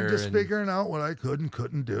 Buster and just figuring out what I could and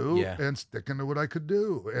couldn't do, Yeah. and sticking to what I could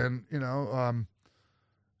do, and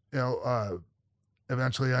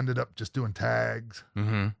eventually ended up just doing tags,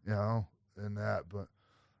 Mm-hmm. and that. But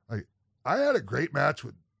like, I had a great match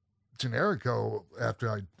with Generico after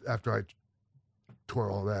I tore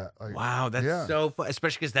all that. Like, Wow, that's so fun,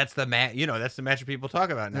 especially because that's the match. That's the match that people talk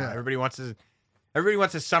about now. Yeah. Everybody wants a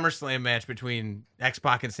SummerSlam match between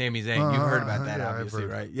X-Pac and Sami Zayn. You've heard about that, yeah, I've obviously,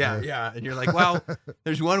 heard. right? Yeah. And you're like, well,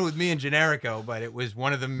 there's one with me and Generico, but it was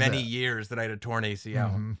one of the many years that I had a torn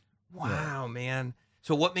ACL. Mhm. Wow, man.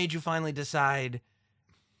 So what made you finally decide,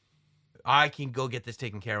 I can go get this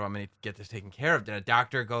taken care of? I'm going to get this taken care of. Did a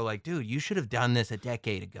doctor go like, dude, you should have done this a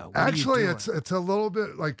decade ago? What are you Actually, doing? it's a little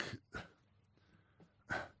bit like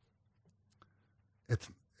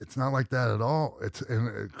it's not like that at all. It's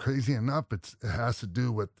crazy enough. It has to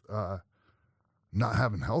do with not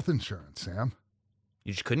having health insurance, Sam.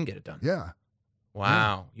 You just couldn't get it done. Yeah,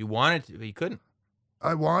 Wow. You wanted to, but you couldn't.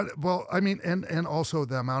 and also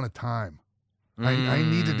the amount of time. I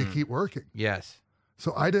needed to keep working, Yes.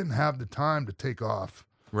 so I didn't have the time to take off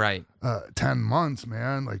Right. 10 months,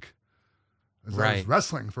 man. Like, 'cause I Right. was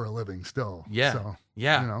wrestling for a living still. Yeah. So,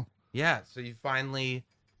 Yeah. Yeah. So you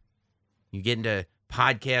get into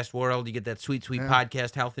podcast world, you get that sweet Yeah.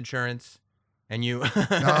 podcast health insurance, and you.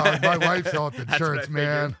 No, my wife's health That's what insurance, I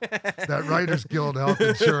man. figured. That Writers Guild health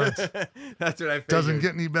insurance That's what I figured. doesn't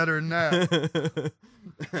get any better than that.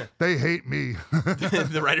 They hate me.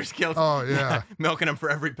 The Writers Guild. Oh, yeah. Milking them for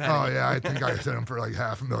every penny. Oh, yeah. I think I sent them for like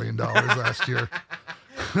 $500,000 last year.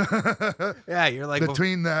 Yeah, you're like, well,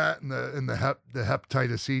 Between that and the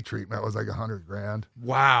hepatitis C treatment was like $100,000.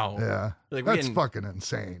 wow. Yeah, Like, we're that's getting- fucking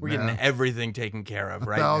insane. We're man. getting everything taken care of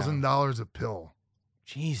right now. $1,000 a pill.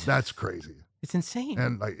 Jesus. That's crazy. It's insane.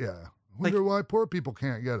 And like, yeah, wonder why poor people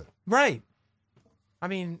can't get it. Right. I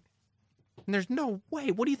mean, there's no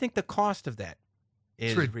way. What do you think the cost of that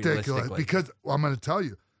is? It's ridiculous realistically? because I'm going to tell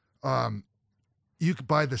you, you could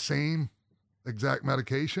buy the same exact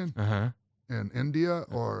medication Uh-huh. in India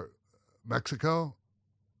or Mexico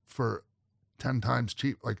for 10 times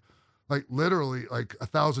cheap. Like literally like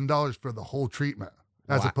 $1,000 for the whole treatment,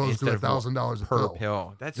 as Wow, opposed to instead of $1,000 a per pill.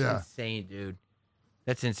 pill. That's Yeah. insane, dude.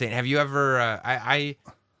 That's insane. Have you ever?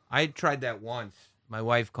 I tried that once. My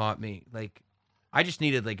wife caught me. Like, I just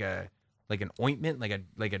needed like an ointment, like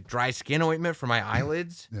a dry skin ointment for my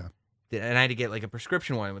eyelids. Yeah. And I had to get like a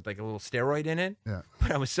prescription one with like a little steroid in it. Yeah.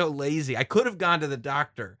 But I was so lazy. I could have gone to the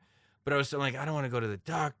doctor, but I was so like, I don't want to go to the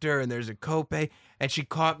doctor, and there's a copay. And she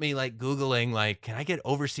caught me like Googling, like, can I get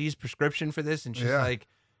overseas prescription for this? And she's Yeah. like,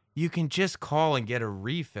 you can just call and get a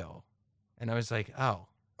refill. And I was like, oh.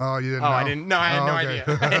 Oh, you didn't Oh, know? I didn't. No, I had no okay.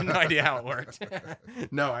 idea. I had no idea how it worked.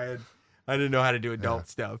 No, I didn't know how to do adult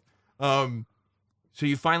stuff. So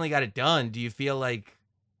you finally got it done. Do you feel like,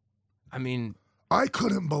 I mean, I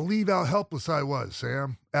couldn't believe how helpless I was,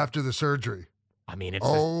 Sam, after the surgery. it's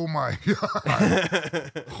Oh my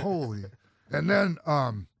God. Holy. And then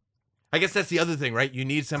I guess that's the other thing, right? You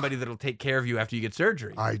need somebody that'll take care of you after you get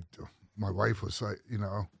surgery. my wife was like,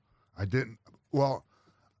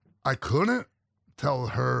 I couldn't tell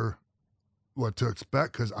her what to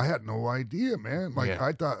expect because I had no idea, man. Like, Yeah.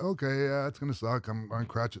 I thought, okay, yeah, it's going to suck. I'm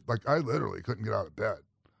crutches. Like, I literally couldn't get out of bed.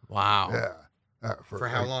 Wow. Yeah. For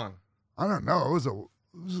how long? I don't know. It was a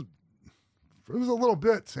little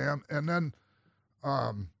bit, Sam. And then,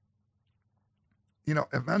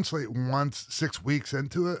 eventually, once 6 weeks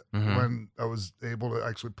into it, Mhm. when I was able to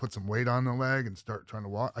actually put some weight on the leg and start trying to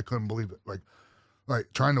walk, I couldn't believe it. Like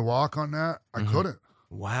trying to walk on that, I Mhm. couldn't.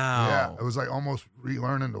 Wow. Yeah, it was like almost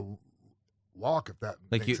relearning to walk. If that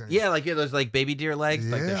Like makes you, any yeah, like you have those like baby deer legs,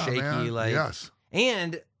 like the Yeah, shaky, man. like. Yes.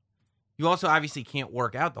 And you also obviously can't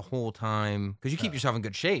work out the whole time because you keep yourself in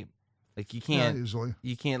good shape. Like you Yeah, can't, usually.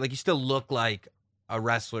 like you still look like a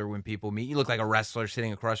wrestler when people meet. You look like a wrestler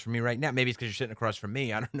sitting across from me right now. Maybe it's because you're sitting across from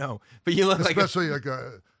me. I don't know, but you look Especially like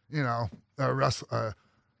a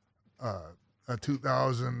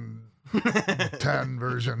 2010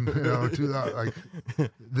 version, 2000, like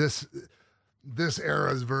this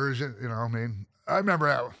era's version, I mean, I remember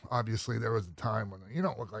how, obviously there was a time when you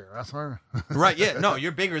don't look like a wrestler. right. Yeah. No,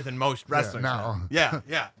 you're bigger than most wrestlers. now. Yeah.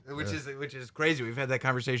 Yeah. Which is crazy. We've had that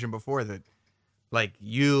conversation before that, like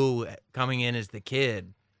you coming in as the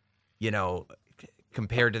kid,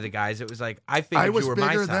 compared to the guys. It was like I figured I was you were my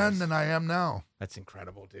bigger size. then than I am now. That's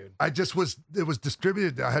incredible, dude. It was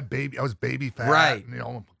distributed. I was baby fat, Right.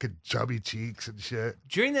 and, fucking chubby cheeks and shit.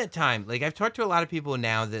 During that time, like I've talked to a lot of people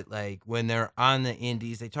now that like when they're on the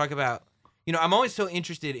indies, they talk about, I'm always so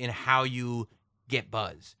interested in how you get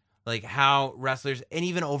buzz, like how wrestlers and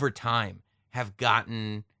even over time have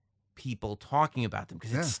gotten people talking about them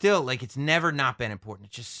because it's still like it's never not been important.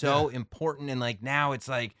 It's just so important, and like now it's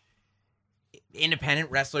like independent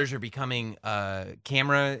wrestlers are becoming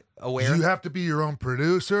camera aware. You have to be your own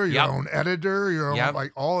producer, your own editor, your own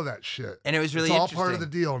like all of that shit. And it was really it's all interesting. part of the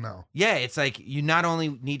deal now. Yeah, it's like you not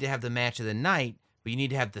only need to have the match of the night, but you need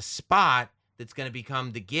to have the spot that's going to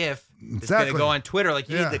become the GIF that's going to go on Twitter. Like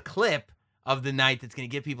you need the clip of the night that's going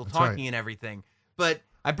to get people talking and everything. But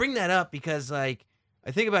I bring that up because like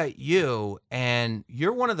I think about you, and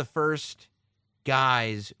you're one of the first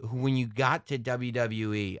guys who, when you got to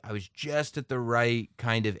WWE, I was just at the right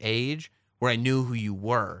kind of age where I knew who you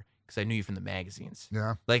were because I knew you from the magazines.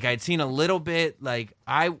 Yeah. Like I'd seen a little bit, like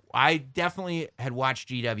I definitely had watched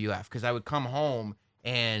GWF because I would come home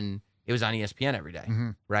and it was on ESPN every day,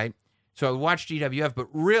 right? So I would watch GWF, but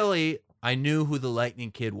really I knew who the Lightning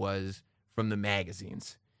Kid was from the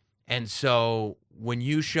magazines. And so when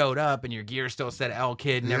you showed up and your gear still said L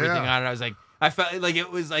Kid and everything on it, I was like, I felt like it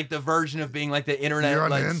was like the version of being like the internet, You're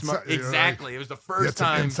on like the inside, smart. Exactly. It was the first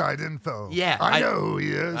time. Inside info. Yeah, I know who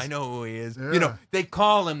he is. I know who he is. Yeah. They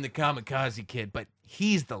call him the Kamikaze Kid, but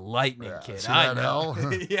he's the Lightning Kid. See I that know.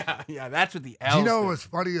 L? yeah, that's what the L. Do you know what's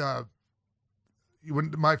funny?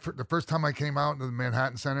 When the first time I came out into the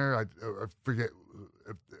Manhattan Center, I forget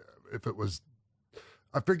if it was.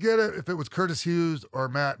 I forget if it was Curtis Hughes or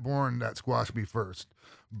Matt Bourne that squashed me first.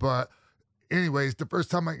 But anyways, the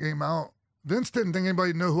first time I came out, Vince didn't think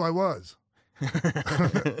anybody knew who I was.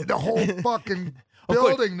 The whole fucking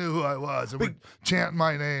building knew who I was and would chant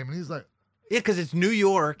my name. And he's like, yeah, because it's New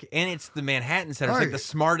York and it's the Manhattan Center. It's like the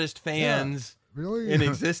smartest fans really in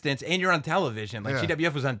existence. And you're on television. Like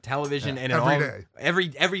GWF was on television and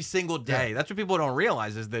every single day. Yeah. That's what people don't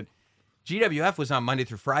realize is that GWF was on Monday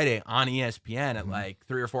through Friday on ESPN at like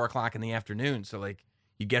 3 or 4 o'clock in the afternoon. So like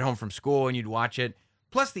you'd get home from school and you'd watch it.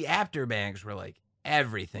 Plus the after bags were like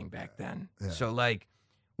everything back then. Yeah. So like,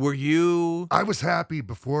 were you? I was happy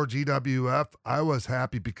before GWF. I was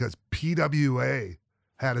happy because PWA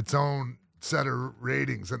had its own set of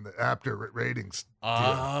ratings and the after ratings.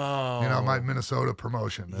 Oh, my Minnesota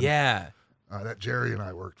promotion. And, that Jerry and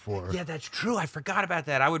I worked for. Yeah, that's true. I forgot about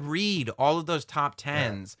that. I would read all of those top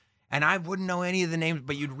 10s. And I wouldn't know any of the names,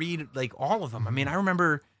 but you'd read like all of them. I mean, I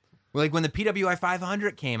remember like when the PWI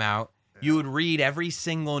 500 came out, you would read every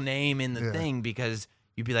single name in the thing because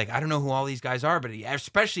you'd be like, I don't know who all these guys are, but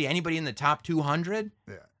especially anybody in the top 200,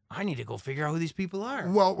 I need to go figure out who these people are.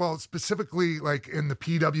 Well, specifically like in the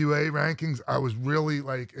PWA rankings, I was really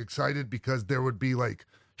like excited because there would be like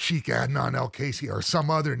Sheik Adnan El Casey or some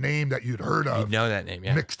other name that you'd heard of. You'd know that name,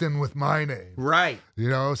 yeah. Mixed in with my name. Right.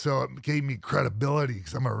 So it gave me credibility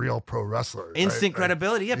because I'm a real pro wrestler. Instant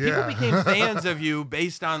credibility. Yeah, people became fans of you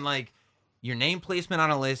based on like your name placement on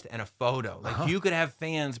a list and a photo. Like you could have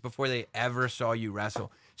fans before they ever saw you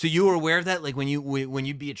wrestle. So you were aware of that? Like when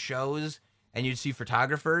you'd be at shows and you'd see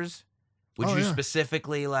photographers, would you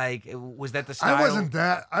specifically like, was that the style?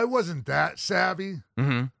 I wasn't that savvy.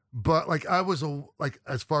 Mm-hmm. But like I was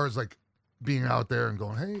as far as like being out there and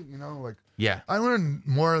going, hey, I learned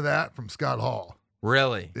more of that from Scott Hall.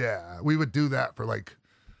 Really? Yeah, we would do that for like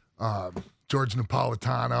George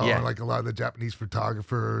Napolitano and like a lot of the Japanese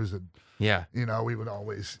photographers, and we would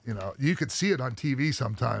always, you could see it on TV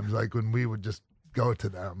sometimes, like when we would just go to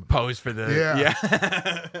them, pose for the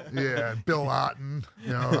yeah. Bill Otten,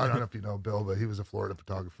 I don't know if you know Bill, but he was a Florida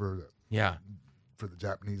photographer. For the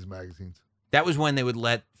Japanese magazines. That was when they would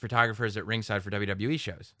let photographers at ringside for WWE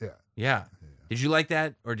shows. Yeah. Did you like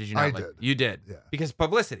that, or did you not? I did. You did. Yeah. Because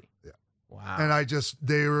publicity. Yeah. Wow. And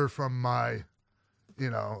they were from my,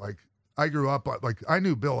 like I grew up like I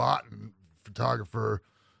knew Bill Otten, photographer,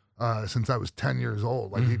 since I was 10 years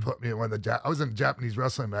old. Like he put me in one of I was in a Japanese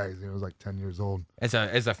wrestling magazine. I was like 10 years old. As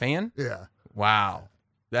a fan? Yeah. Wow.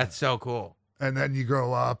 That's so cool. And then you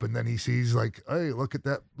grow up, and then he sees like, hey, look at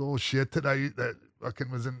that little shit that I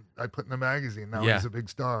put in the magazine. Now he's a big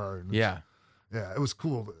star. And it was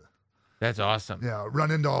cool. That's awesome. Yeah,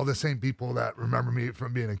 run into all the same people that remember me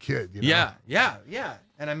from being a kid. Yeah.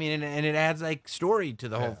 And I mean, and it adds like story to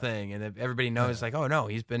the whole thing, and everybody knows like, oh no,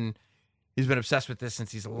 he's been obsessed with this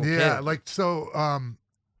since he's a little kid. Yeah, like so.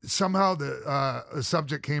 Somehow the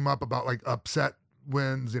subject came up about like upset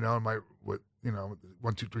wins. My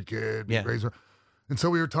 1, 2, 3 Kid, Razor. And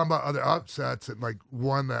so we were talking about other upsets, and like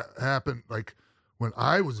one that happened like when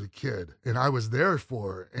I was a kid, and I was there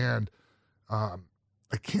for it. And I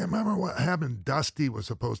can't remember what happened. Dusty was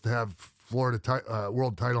supposed to have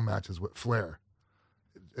world title matches with Flair,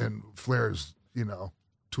 and Flair's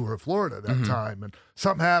tour of Florida at that time, and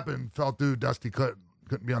something happened. Felt due. Dusty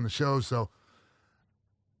couldn't be on the show, so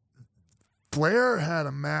Flair had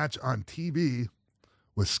a match on TV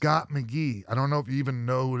with Scott McGee. I don't know if you even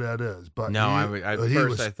know who that is, but No, I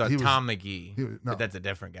thought Tom McGee, no. but that's a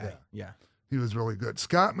different guy. Yeah. He was really good.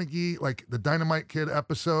 Scott McGee, like the Dynamite Kid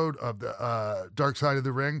episode of the Dark Side of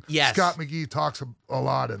the Ring. Yes. Scott McGee talks a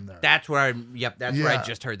lot in there. That's where where I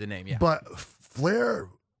just heard the name. Yeah. But Flair,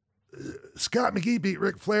 Scott McGee beat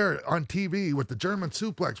Ric Flair on TV with the German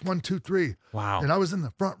suplex, 1, 2, 3. Wow. And I was in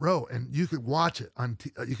the front row, and you could watch it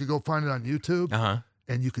you could go find it on YouTube,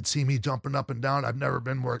 and you could see me jumping up and down. I've never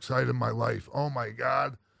been more excited in my life. Oh my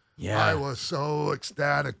God. Yeah. I was so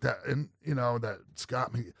ecstatic that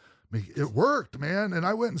Scott McGee. It worked, man, and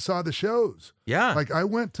I went and saw the shows. Yeah, like I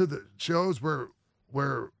went to the shows where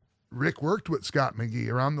Rick worked with Scott McGee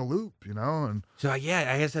around the loop, and so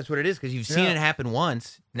yeah, I guess that's what it is because you've seen it happen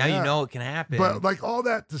once. Now you know it can happen. But like all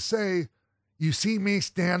that to say, you see me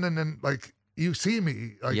standing and like you see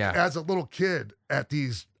me like as a little kid on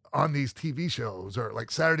these TV shows or like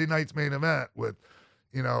Saturday Night's Main Event with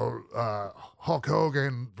Hulk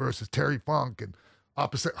Hogan versus Terry Funk and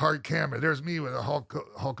opposite hard camera. There's me with a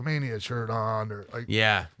Hulkamania shirt on, or like,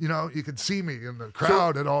 you could see me in the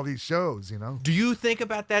crowd at all these shows, Do you think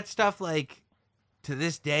about that stuff like to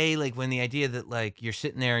this day, like when the idea that like you're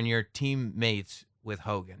sitting there and your teammates with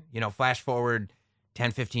Hogan, flash forward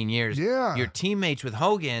 10, 15 years, your teammates with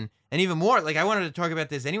Hogan, and even more, like I wanted to talk about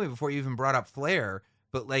this anyway before you even brought up Flair,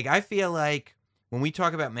 but like I feel like when we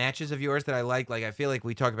talk about matches of yours that I like I feel like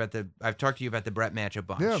I've talked to you about the Brett match a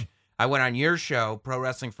bunch. Yeah. I went on your show, Pro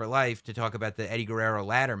Wrestling for Life, to talk about the Eddie Guerrero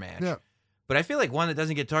ladder match. Yeah. But I feel like one that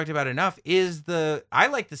doesn't get talked about enough is the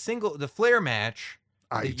Flair match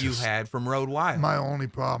you had from Road Wild. My only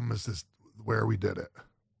problem is this where we did it.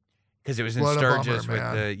 Because it was in Sturgis with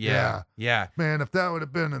the yeah. Man, if that would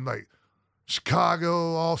have been in like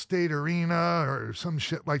Chicago Allstate Arena or some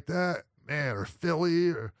shit like that, man, or Philly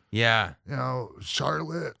or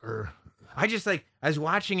Charlotte or I was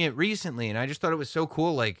watching it recently and I just thought it was so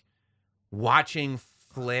cool, like watching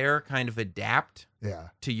Flair kind of adapt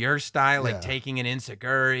to your style, like taking an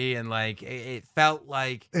Insiguri and like it felt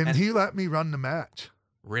like and he let me run the match.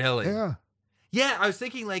 Really? Yeah, I was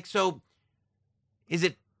thinking like, so is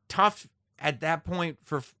it tough at that point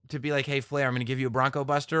to be like, hey Flair, I'm gonna give you a Bronco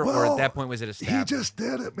Buster, or at that point was it a stab? He just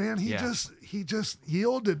did it, man. He just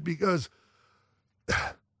yielded because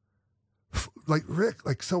like Rick,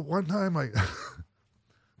 like so one time like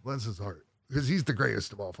bless his heart. Because he's the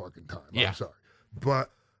greatest of all fucking time. Yeah. I'm sorry.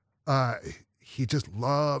 But he just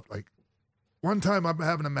loved, like, one time I'm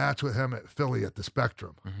having a match with him at Philly at the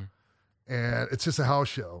Spectrum. And it's just a house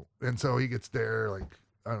show. And so he gets there, like,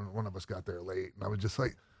 I don't know, one of us got there late. And I was just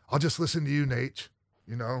like, I'll just listen to you, Nate.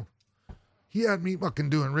 He had me fucking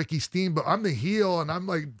doing Ricky Steamboat. I'm the heel, and I'm,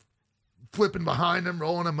 like, flipping behind him,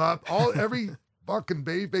 rolling him up. Every fucking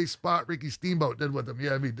babyface spot Ricky Steamboat did with him, he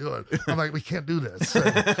had me do it. I'm like, we can't do this.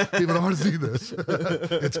 People don't want to see this.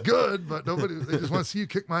 It's good, but they just want to see you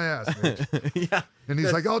kick my ass, Mitch. Yeah. And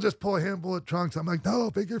he's like, I'll just pull a handful of trunks. I'm like, no,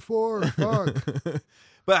 figure 4, fuck.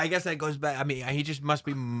 But I guess that goes back. I mean, he just must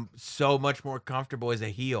be so much more comfortable as a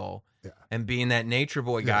heel and being that Nature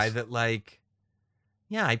Boy guy that like,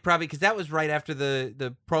 I probably, because that was right after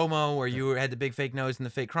the promo where you had the big fake nose and the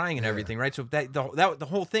fake crying and everything, right? So the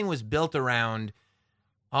whole thing was built around,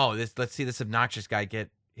 let's see this obnoxious guy get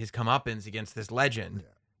his comeuppance against this legend. Yeah.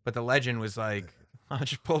 But the legend was like, I'll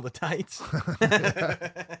just pull the tights.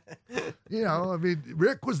 I mean,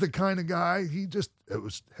 Rick was the kind of guy, he's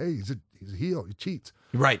a heel, he cheats.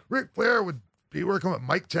 Right. Ric Flair would be working with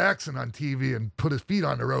Mike Jackson on TV and put his feet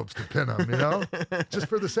on the ropes to pin him, just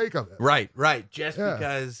for the sake of it. Right. Just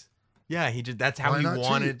because, that's how he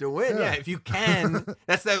wanted to win. Yeah, if you can,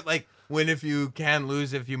 that's like win if you can,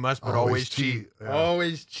 lose if you must, but always cheat. Yeah.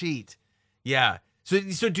 Always cheat. Yeah.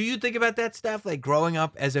 So do you think about that stuff, like growing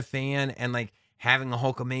up as a fan and like having a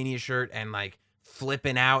Hulkamania shirt and like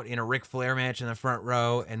flipping out in a Ric Flair match in the front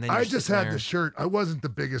row, and then I just had the shirt. I wasn't the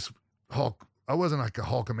biggest Hulk. I wasn't like a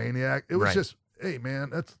Hulkamaniac. It was just, hey man,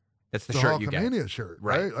 that's the shirt you get. Hulkamania shirt,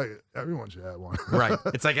 right? Like everyone should have one. Right.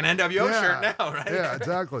 It's like an NWO shirt now, right? Yeah,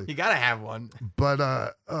 exactly. You gotta have one. But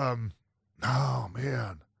oh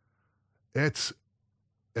man, it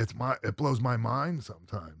blows my mind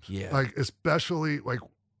sometimes. Yeah. Like especially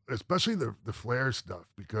the Flair stuff,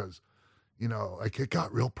 because like it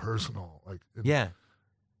got real personal. Like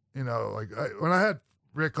when I had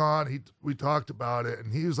Rick on. We talked about it,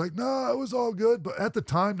 and he was like, "No, it was all good." But at the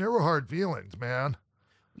time, there were hard feelings, man.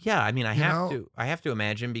 Yeah, I mean, I You have know? to. I have to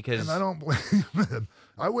imagine because And I don't blame him.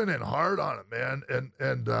 I went in hard on it, man,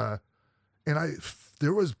 and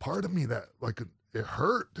there was part of me that like it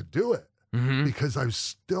hurt to do it Mhm. because I was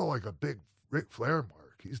still like a big Ric Flair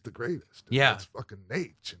mark. He's the greatest. Yeah. It's fucking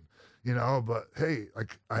Nate, and but hey,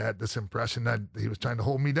 like I had this impression that he was trying to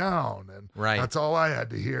hold me down, and Right. that's all I had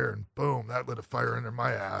to hear, and boom, that lit a fire under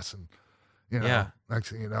my ass, and Yeah. next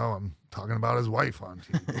thing you know, I'm talking about his wife on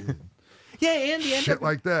TV, yeah, and the shit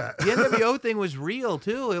like that. the NWO thing was real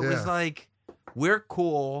too. It was Yeah. like, we're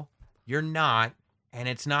cool, you're not, and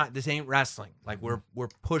it's not. This ain't wrestling. Like we're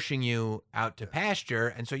pushing you out to pasture,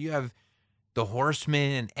 and so you have the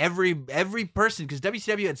Horsemen and every person, because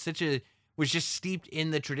WCW had was just steeped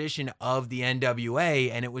in the tradition of the NWA,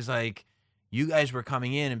 and it was like you guys were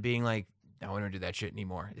coming in and being like, no, we don't do that shit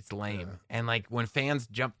anymore. It's lame. Yeah. And like when fans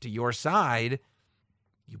jumped to your side,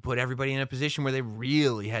 you put everybody in a position where they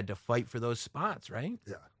really had to fight for those spots, right?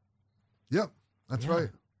 Yep, that's Yeah. right.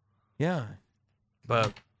 Yeah.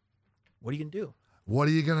 But what are you gonna do? What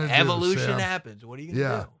are you gonna do? Evolution Sam? happens. What are you gonna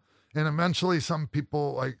Yeah. do? And eventually some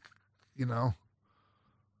people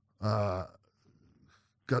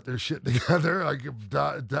got their shit together. Like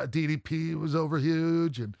DDP was over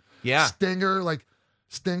huge, and Yeah. Stinger,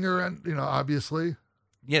 and obviously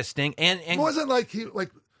Yeah, Sting and it wasn't like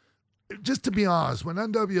just to be honest, when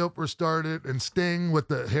NWO first started and Sting with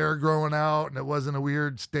the hair growing out and it wasn't a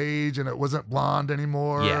weird stage and it wasn't blonde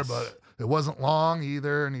anymore, Yes. but it wasn't long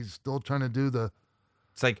either, and he's still trying to do the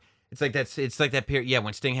it's like that period. Yeah,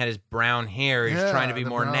 when Sting had his brown hair, he was Yeah, trying to be the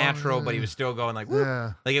more brown, natural, but he yeah. was still going like, whoop.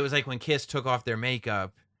 yeah. Like it was like when Kiss took off their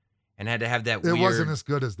makeup and had to have that It weird. wasn't as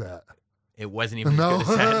good as that. It wasn't even No, as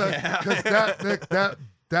good as that. because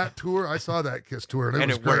that tour, I saw that Kiss tour, and it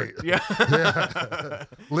was great. worked. Yeah. Yeah.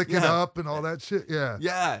 Licking Yeah. up and all that shit. Yeah.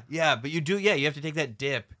 Yeah. But you have to take that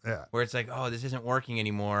dip Yeah. where it's like, oh, this isn't working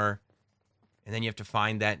anymore. And then you have to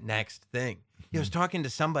find that next thing. I was talking to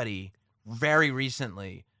somebody very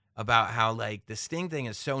recently about how like the Sting thing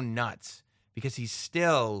is so nuts because he's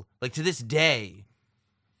still like to this day,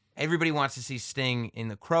 everybody wants to see Sting in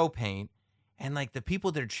the crow paint. And like the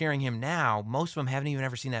people that are cheering him now, most of them haven't even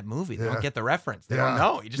ever seen that movie. They Yeah. don't get the reference. They Yeah. don't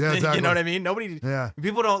know. You just, Yeah, you exactly. know what I mean? Nobody, Yeah.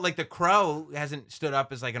 people don't like the Crow hasn't stood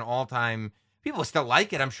up as like an all-time. People still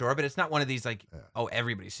like it, I'm sure, but it's not one of these like, oh,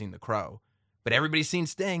 everybody's seen the Crow, but everybody's seen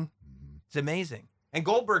Sting. It's amazing. And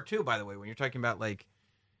Goldberg too, by the way. When you're talking about like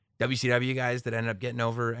WCW guys that ended up getting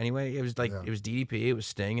over anyway, it was like Yeah. it was DDP, it was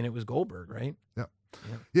Sting, and it was Goldberg, right?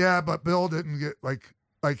 Yeah, but Bill didn't get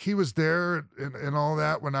like he was there and all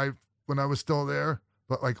that when I was still there,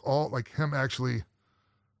 but like him actually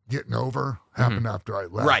getting over happened after I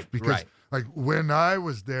left. Mm-hmm. Right, Because right. like when I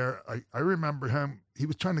was there, I remember he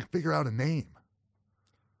was trying to figure out a name.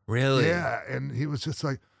 Really? Yeah, and he was just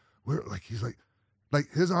like, he's like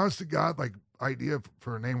his honest to God idea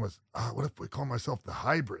for a name was, what if we call myself the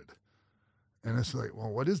Hybrid? And it's like,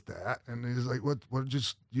 well, what is that? And he's like, what?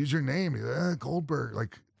 Just use your name. He's like, Goldberg.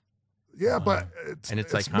 Like, yeah, but it's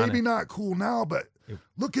iconic. maybe not cool now, but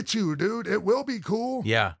look at you, dude. It will be cool.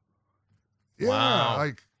 Yeah. Yeah, Wow.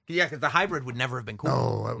 like Yeah, because the hybrid would never have been cool.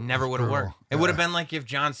 No, that never was would have brutal. worked. It would have Yeah. been like if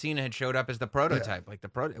John Cena had showed up as the prototype. Like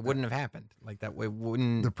it wouldn't have happened. Like that way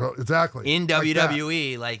wouldn't exactly in like that.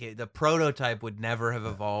 WWE. Like the prototype would never have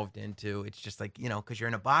evolved into. It's just like because you're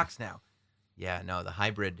in a box now. Yeah, no, the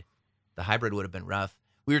hybrid would have been rough.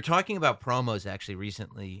 We were talking about promos actually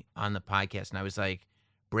recently on the podcast, and I was like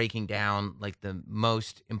breaking down like the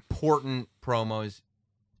most important promos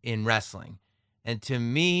in wrestling, and to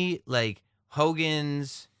me, like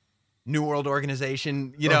Hogan's New World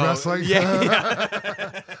Organization, wrestling? yeah.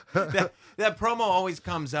 that promo always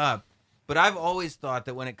comes up, but I've always thought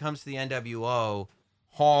that when it comes to the NWO,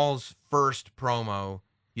 Hall's first promo,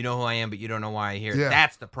 you know who I am, but you don't know why I hear it. Yeah.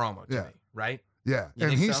 That's the promo to Yeah. me, right? Yeah, You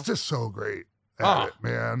and think he's so? just so great at Oh. it,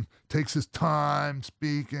 man. Takes his time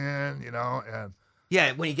speaking, and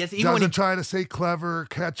Yeah, when he gets even doesn't when he try to say clever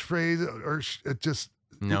catchphrase or it just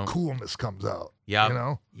No. the coolness comes out.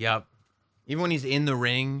 Yep. Yep. Even when he's in the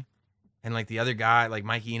ring and like the other guy, like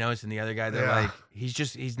Mike Enos and the other guy, they're Yeah. like,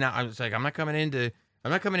 he's not, I was like, I'm not coming in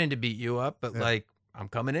to beat you up, but Yeah. like, I'm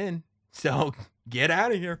coming in. So get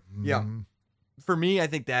out of here. Yeah. Mhm. For me, I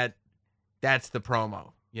think that's the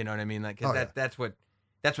promo. You know what I mean? Like, 'cause Oh, yeah. that's what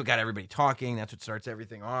got everybody talking. That's what starts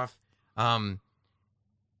everything off.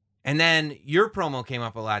 And then your promo came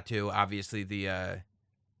up a lot too. Obviously, the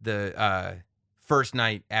first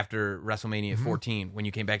night after WrestleMania Mhm. 14 when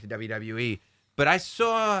you came back to WWE. But I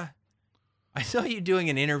saw I saw you doing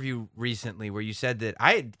an interview recently where you said that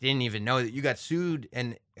I didn't even know that you got sued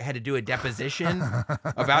and had to do a deposition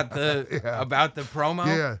about the promo.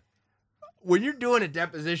 Yeah. When you're doing a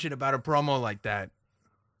deposition about a promo like that,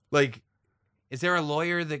 like, is there a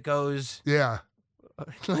lawyer that goes Yeah.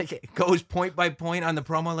 goes point by point on the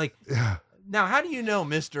promo? Like, Yeah. now how do you know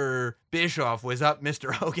Mr. Bischoff was up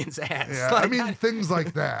Mr. Hogan's ass? Yeah, Like, I mean things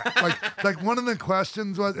like that. Like one of the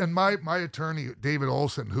questions was, and my attorney David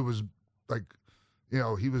Olson, who was like,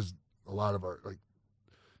 he was a lot of our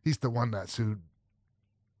he's the one that sued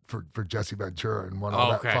for Jesse Ventura and won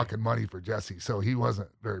all that fucking money for Jesse, so he wasn't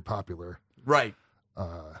very popular. right.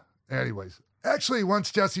 Anyways, actually,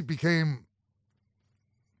 once Jesse became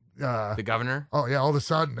The governor. oh yeah, all of a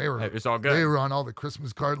sudden It's all good. they were on all the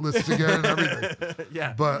Christmas card lists again and everything.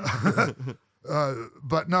 Yeah. But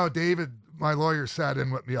no, David, my lawyer, sat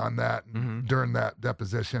in with me on that during that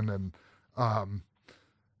deposition,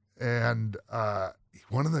 and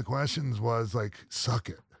one of the questions was like, "Suck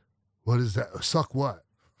it." What is that? Suck what?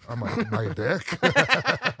 I'm like, my dick.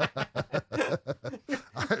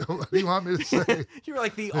 What do you want me to say? You were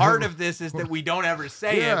like, the art of this is that we don't ever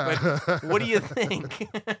say it, but what do you think?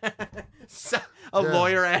 A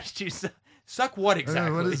lawyer asked you, suck what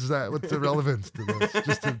exactly? What is that? What's the relevance to this?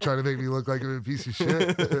 Just to try to make me look like I'm a piece of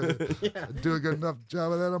shit? Do a good enough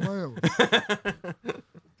job of that on my own.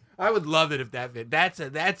 I would love it if that fit. That's a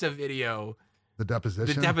video. The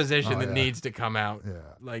deposition? The deposition that yeah. needs to come out.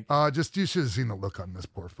 Yeah. Like, you should have seen the look on this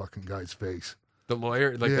poor fucking guy's face. the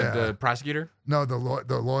lawyer, like the prosecutor? No, the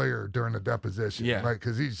lawyer during the deposition. Yeah. Like,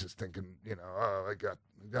 because he's just thinking, oh, I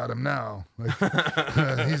got him now. Like,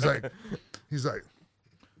 he's like,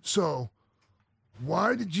 so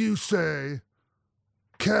why did you say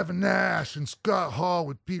Kevin Nash and Scott Hall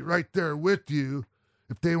would be right there with you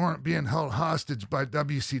if they weren't being held hostage by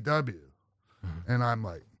WCW? And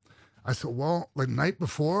I said, well, like night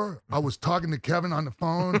before, I was talking to Kevin on the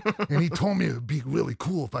phone, and he told me it would be really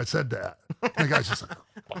cool if I said that. And the guy's just like,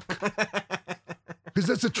 oh, fuck. Because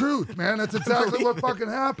that's the truth, man. That's exactly what fucking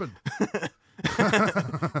happened.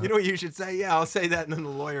 You know what you should say? Yeah, I'll say that. And then the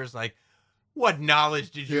lawyer's like, what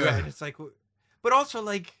knowledge did you have? And it's like, but also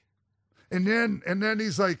like. And then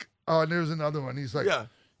he's like, oh, and there's another one. He's like,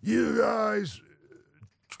 you guys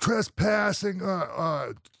trespassing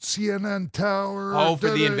CNN tower. Oh, for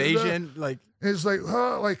the invasion? Like, it's like,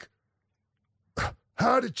 huh? Like,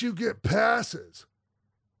 how did you get passes?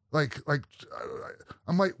 Like,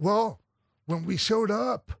 I'm like, well, when we showed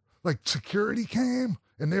up, like security came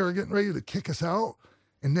and they were getting ready to kick us out.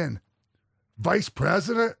 And then Vice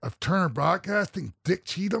President of Turner Broadcasting, Dick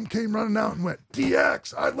Cheatham, came running out and went,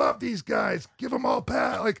 DX, I love these guys. Give them all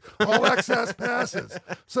all access passes.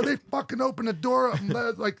 So they fucking opened the door up and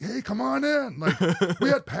like, hey, come on in. Like, we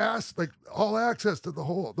had all access to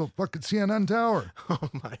the fucking CNN tower. oh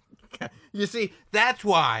my God. You see, that's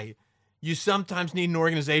why you sometimes need an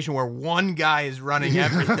organization where one guy is running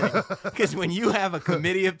everything. Because when you have a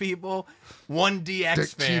committee of people, one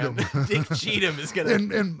DX Dick Cheatham is going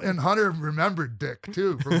to... And Hunter remembered Dick,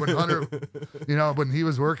 too, from when Hunter, when he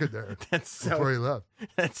was working there before he left.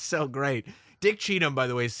 That's so great. Dick Cheatham, by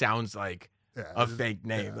the way, sounds like a fake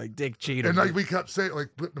name. Yeah. Like Dick Cheatham. And like we kept saying, like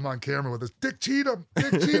putting him on camera with us, Dick Cheatham,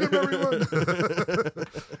 everyone.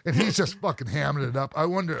 And he's just fucking hamming it up. I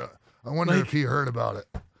wonder if he heard about it.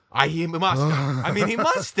 He must have. I mean, he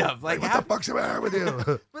must have. Like, what the fuck's the matter with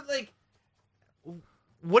you? But like,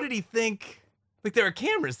 what did he think? Like, there are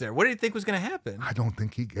cameras there. What did he think was going to happen? I don't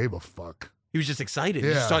think he gave a fuck. He was just excited.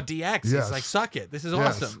 He saw DX. Yes. He's like, suck it. This is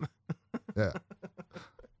awesome. Yeah.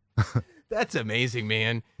 That's amazing,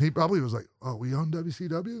 man. He probably was like, oh, we on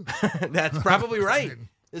WCW? That's probably right.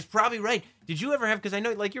 That's probably right. Did you ever have, because I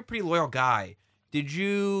know, like, you're a pretty loyal guy. Did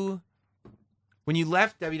you... When you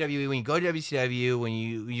left WWE, when you go to WCW, when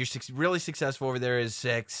you're really successful over there as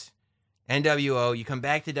Six, NWO, you come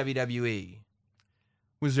back to WWE.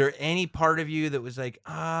 Was there any part of you that was like,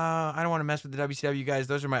 I don't want to mess with the WCW guys.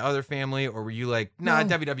 Those are my other family. Or were you like, nah,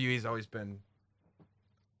 no. WWE's always been.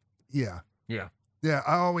 Yeah. Yeah. Yeah.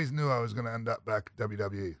 I always knew I was going to end up back at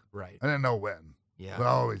WWE. Right. I didn't know when. Yeah. But I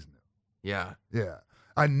always knew. Yeah. Yeah.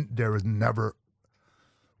 There was never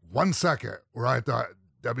 1 second where I thought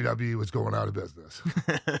WWE was going out of business.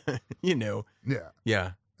 You knew. Yeah.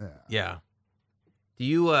 Yeah. Yeah. Yeah. Do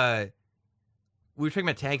you, we were talking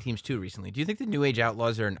about tag teams too recently. Do you think the New Age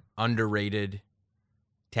Outlaws are an underrated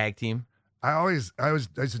tag team? I used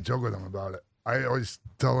to joke with them about it. I always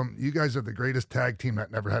tell them, you guys are the greatest tag team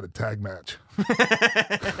that never had a tag match.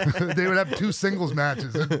 They would have 2 singles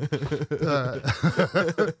matches.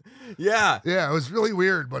 Yeah. Yeah, it was really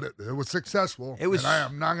weird, but it was successful. It was- and I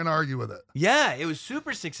am not going to argue with it. Yeah, it was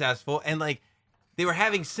super successful, and like they were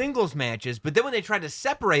having singles matches, but then when they tried to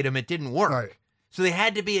separate them, it didn't work. Right. So they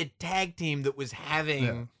had to be a tag team that was having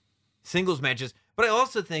Yeah. singles matches. But I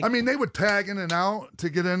also think, I mean, they would tag in and out to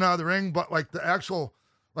get in and out of the ring, but like the actual,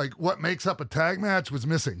 like what makes up a tag match was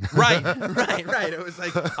missing. right. It was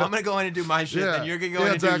like, I'm gonna go in and do my shit, Yeah. then you're gonna go in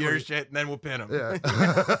Yeah, and do your exactly. shit, and then we'll pin them. Yeah.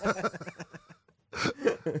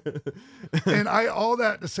 And all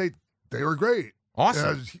that to say, they were great.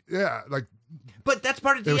 Awesome. Yeah, like But that's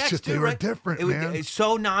part of it was DX just too, they were right? different, man. It's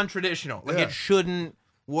so non-traditional. Like Yeah. it shouldn't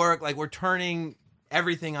work. Like we're turning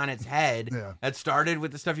everything on its head. Yeah. That started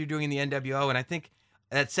with the stuff you're doing in the NWO, and I think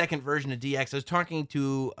that second version of DX. I was talking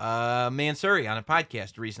to Mansuri on a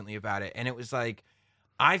podcast recently about it, and it was like,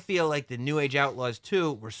 I feel like the New Age Outlaws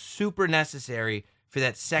 2 were super necessary for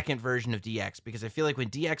that second version of DX, because I feel like when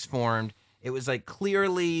DX formed, it was like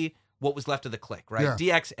clearly what was left of the Clique, right? Yeah.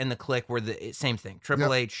 DX and the Clique were the same thing.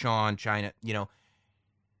 Triple H, Shawn, China, you know.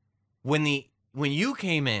 When you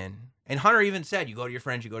came in, and Hunter even said, you go to your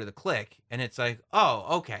friends, you go to the Clique, and it's like,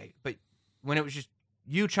 oh, okay. But when it was just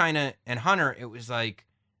you, China, and Hunter, it was like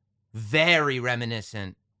very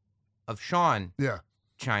reminiscent of Shawn, yeah,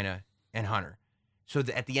 China, and Hunter. So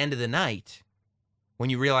at the end of the night, when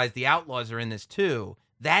you realize the Outlaws are in this too,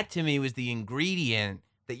 that to me was the ingredient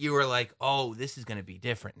that you were like, oh, this is going to be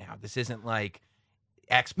different now. This isn't like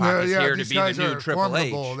X-Pac is here to these be the guys new are Triple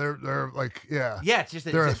H. formidable. They're like, yeah, Yeah, it's just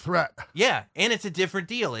they're a it's threat. yeah, and it's a different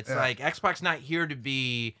deal. It's Yeah. like X-Pac's not here to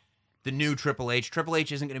be the new Triple H. Triple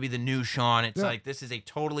H isn't going to be the new Shawn. It's Yeah. like this is a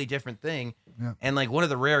totally different thing. Yeah. And like one of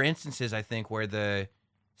the rare instances, I think, where the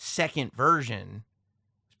second version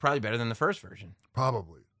is probably better than the first version.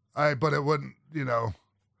 Probably. But it wouldn't,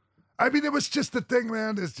 I mean, it was just the thing,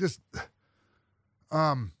 man. It's just,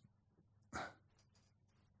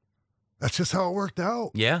 that's just how it worked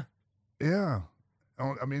out. Yeah. Yeah.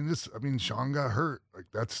 I mean, Shawn got hurt. Like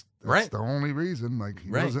that's Right. the only reason. Like he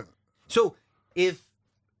Right. wasn't. So if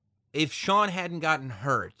Shawn hadn't gotten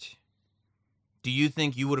hurt, do you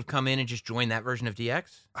think you would have come in and just joined that version of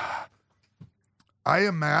DX? I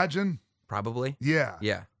imagine. Probably. Yeah.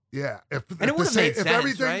 Yeah. Yeah. If And it would have made sense,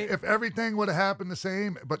 if everything would have happened the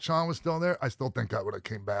same, but Shawn was still there, I still think I would have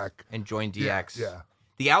came back. And joined Yeah, DX. Yeah.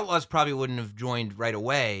 The Outlaws probably wouldn't have joined right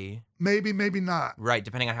away. Maybe not. Right,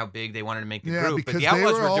 depending on how big they wanted to make the Yeah, group. because But the Outlaws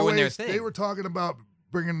they were were doing their always, thing they were talking about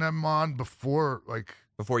bringing them on before, like,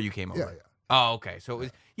 before you came over. yeah. Oh, okay. So it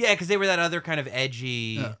was because they were that other kind of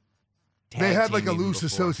edgy. Yeah. Tag They had team like a even loose before.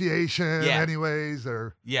 association, Yeah. anyways,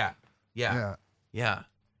 or Yeah.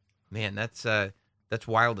 Man, that's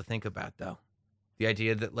wild to think about, though. The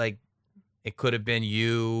idea that like it could have been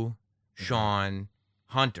you, Shawn,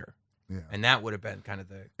 Hunter, Yeah. and that would have been kind of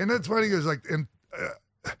the And that's funny because, like,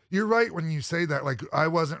 you're right when you say that. Like, I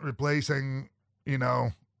wasn't replacing,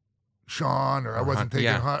 Shawn, or I Or wasn't Hunter, taking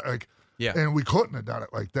yeah. Hunt, like, yeah, and we couldn't have done it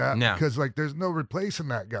like that No. because, like, there's no replacing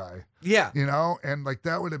that guy, yeah, and like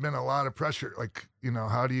that would have been a lot of pressure. Like,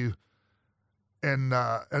 how do you? And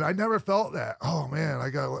I never felt that. Oh man, I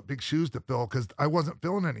got big shoes to fill because I wasn't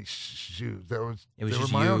filling any shoes. It was they were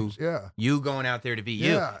just my you. own. Yeah. you going out there to be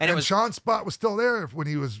you, Yeah, and it was Sean's spot was still there when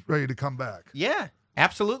he was ready to come back. yeah,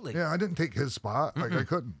 absolutely, Yeah, I didn't take his spot. Like I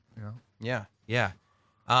couldn't. yeah.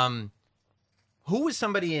 Who was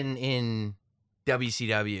somebody in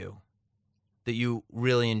WCW that you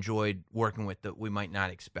really enjoyed working with that we might not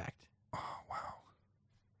expect? Oh wow.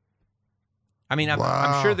 I mean, I'm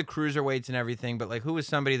Wow. sure the cruiserweights and everything, but like, who was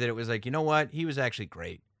somebody that it was like, you know what, he was actually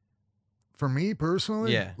great? For me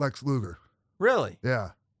personally, Yeah. Lex Luger. Really?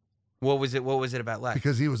 Yeah, What was it? What was it about Lex?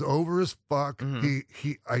 because he was over as fuck. Mhm.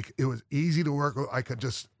 It was easy to work with. I could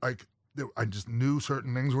just I just knew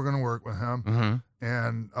certain things were gonna work with him, Mm-hmm.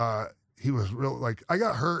 and he was real. Like I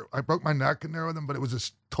got hurt. I broke my neck in there with him, but it was a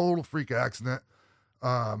total freak accident.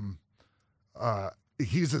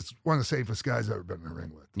 He's one of the safest guys I've ever been in the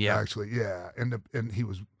ring with. Yeah. actually, yeah. And he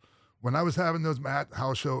was when I was having those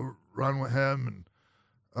house show run with him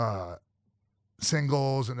and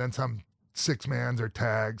singles, and then some 6-mans or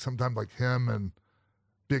tags. Sometimes like him and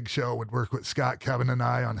Big Show would work with Scott, Kevin, and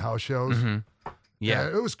I on house shows. Mm-hmm. Yeah.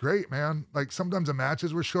 And it was great, man. Like sometimes the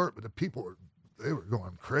matches were short, but the people they were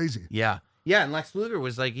going crazy. Yeah. Yeah. And Lex Luger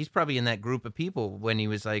was like, he's probably in that group of people when he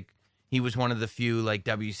was like, he was one of the few like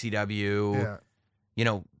WCW, Yeah.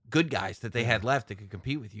 Good guys that they had left that could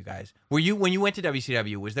compete with you guys. Were you, when you went to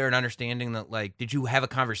WCW, was there an understanding that like, did you have a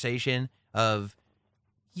conversation of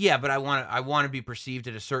Yeah, but I want to be perceived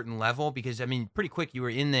at a certain level because I mean, pretty quick you were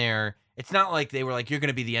in there. It's not like they were like, you're going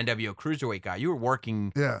to be the NWO Cruiserweight guy. You were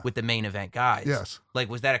working with the main event guys. Yes. Like,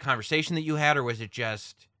 was that a conversation that you had, or was it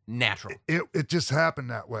just natural? It just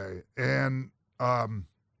happened that way, and I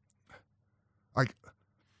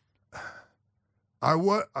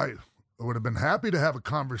would have been happy to have a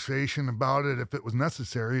conversation about it if it was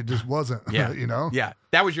necessary. It just wasn't. Yeah. You know. Yeah,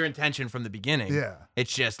 that was your intention from the beginning. Yeah.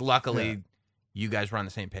 It's just luckily you guys were on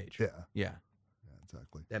the same page. Yeah. Yeah.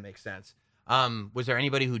 Exactly. That makes sense. Was there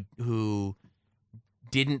anybody who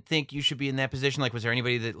didn't think you should be in that position? Like, was there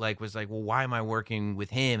anybody that like was like, well, why am I working with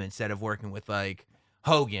him instead of working with like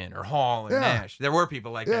Hogan or Hall or Nash? There were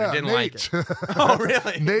people like that who didn't like it. Oh,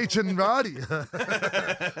 really? Nate and Roddy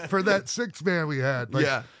for that 6-man we had.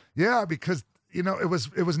 Like, yeah, because you know it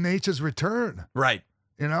was Nate's return, right?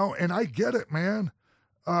 You know, and I get it, man.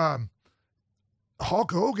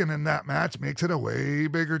 Hulk Hogan in that match makes it a way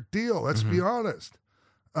bigger deal. Let's be honest.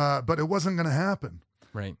 But it wasn't going to happen.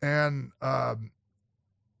 Right. And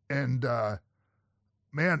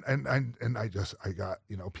man, and I got,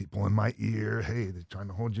 you know, people in my ear. Hey, they're trying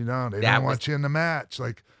to hold you down. They don't want you in the match.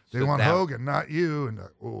 Like they want Hogan, not you. And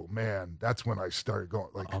oh man, that's when I started going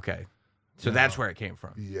like, okay. So that's where it came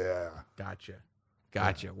from. Yeah. Gotcha.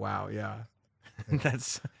 Yeah. Wow. Yeah.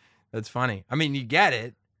 That's funny. I mean, you get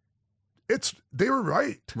it. They were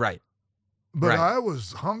right. Right. But I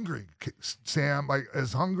was hungry, Sam, like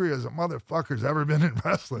as hungry as a motherfucker's ever been in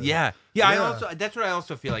wrestling. Yeah. That's what I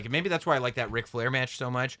also feel like. And maybe that's why I like that Ric Flair match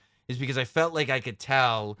so much, is because I felt like I could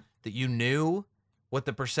tell that you knew what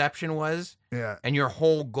the perception was. Yeah. And your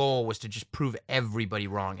whole goal was to just prove everybody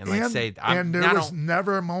wrong. And like say, there was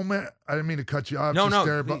never a moment, I didn't mean to cut you off.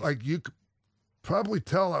 But like you could probably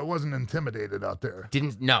tell I wasn't intimidated out there.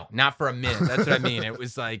 Not for a minute. That's what I mean. It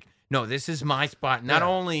was like, no, this is my spot. Not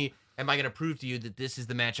only am I going to prove to you that this is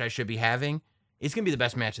the match I should be having, it's going to be the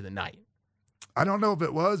best match of the night. I don't know if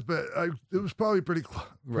it was, but it was probably pretty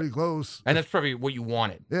close. And that's probably what you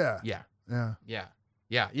wanted. Yeah.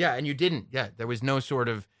 And you didn't. Yeah. There was no sort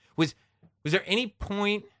of, was there any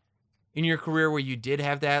point in your career where you did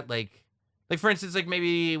have that? Like for instance, like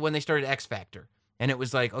maybe when they started X Factor and it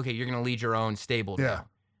was like, okay, you're going to lead your own stable now.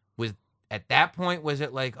 At that point, was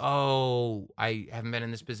it like, oh, I haven't been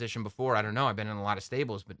in this position before. I don't know. I've been in a lot of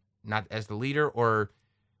stables, but not as the leader, or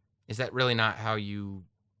is that really not how you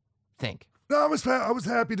think? No, I was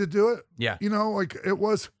happy to do it. Yeah. You know, like it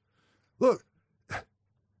was, look,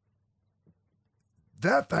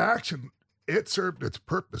 that faction, it served its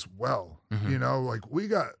purpose well. Mm-hmm. You know, like we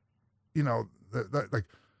got, you know,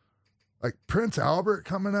 like Prince Albert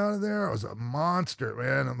coming out of there was a monster,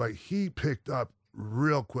 man. And like he picked up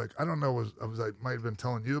real quick. I don't know. I might have been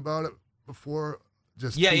telling you about it before.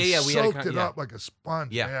 Just he soaked it up like a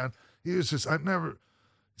sponge, man. He was just I've never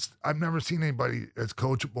seen anybody as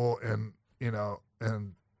coachable and you know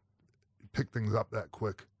and pick things up that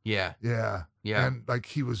quick. Yeah. And like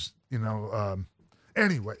he was, you know.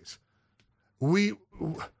 Anyways, we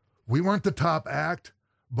weren't the top act,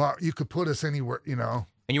 but you could put us anywhere, you know.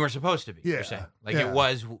 And you were supposed to be. Yeah. You're saying. Like it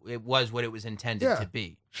was what it was intended to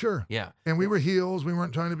be. Sure. Yeah. And we were heels. We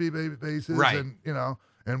weren't trying to be baby faces. Right. And you know,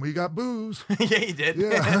 and we got booze. Yeah, you did.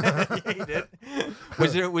 Yeah. Yeah, you did.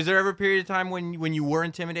 Was there ever a period of time when you were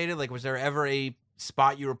intimidated? Like, was there ever a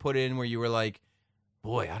spot you were put in where you were like,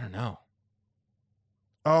 boy, I don't know.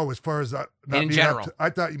 Oh, as far as that, in general,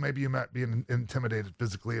 I thought you meant being intimidated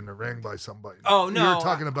physically in the ring by somebody. Oh no, you were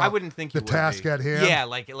talking about. I wouldn't think the task at hand. Yeah,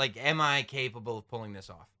 like, am I capable of pulling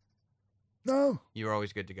this off? No, you were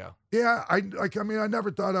always good to go. Yeah, I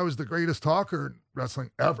never thought I was the greatest talker in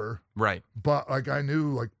wrestling ever. Right. But like, I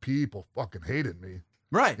knew like people fucking hated me.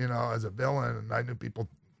 Right. You know, as a villain, and I knew people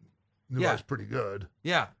knew I was pretty good.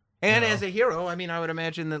 Yeah, and as a hero, I mean, I would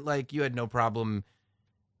imagine that like you had no problem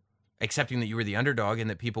accepting that you were the underdog and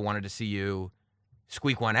that people wanted to see you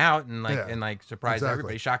squeak one out and like surprise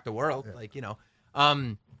everybody, shock the world. Yeah. Like, you know,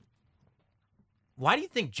 why do you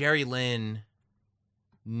think Jerry Lynn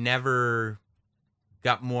never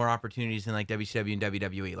got more opportunities in like WCW and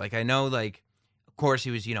WWE? Like, I know, like, of course he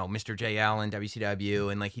was, you know, Mr. JL in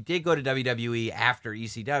WCW, and like he did go to WWE after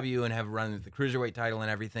ECW and have a run with the Cruiserweight title and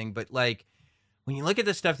everything. But like, when you look at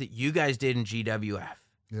the stuff that you guys did in GWF,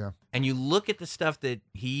 yeah, and you look at the stuff that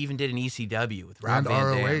he even did in ECW with Rob and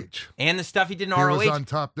Van Dam, ROH, and the stuff he did in he ROH, was on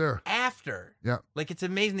top there after. Yeah, like it's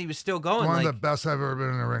amazing that he was still going. One like, of the best I've ever been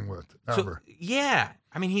in a ring with ever. So, yeah,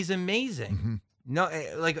 I mean he's amazing. Mm-hmm. No,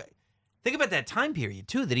 like think about that time period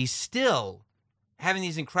too. That he's still having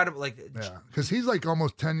these incredible, like, yeah, because he's like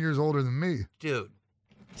almost 10 years older than me, dude.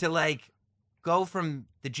 To like go from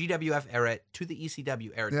the GWF era to the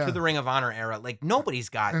ECW era Yeah. to the Ring of Honor era. Like nobody's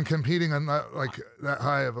got. And competing on that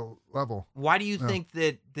high of a level. Why do you Yeah. think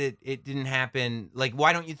that it didn't happen? Like,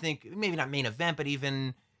 why don't you think maybe not main event, but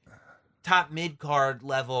even top mid card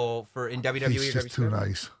level in WWE? He's just too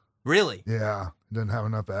nice. Really? Yeah, didn't have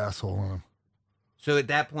enough asshole in him. So at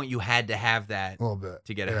that point, you had to have that A little bit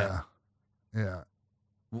to get ahead. Yeah.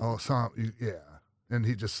 Oh, yeah, and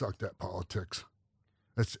he just sucked at politics.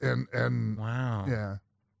 It's and Wow. yeah.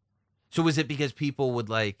 So was it because people would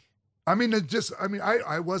like? I mean,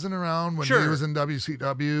 I wasn't around when Sure. he was in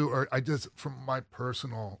WCW, or I just from my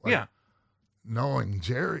personal knowing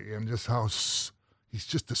Jerry and just how he's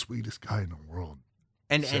just the sweetest guy in the world.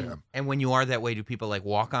 And when you are that way, do people like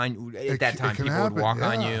walk on at that It time? can People happen, would walk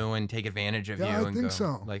on yeah. you and take advantage of Yeah, you I and think go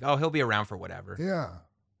so. like, oh, he'll be around for whatever. Yeah,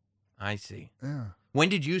 I see. yeah. When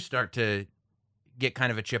did you start to get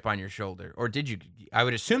kind of a chip on your shoulder, or did you? I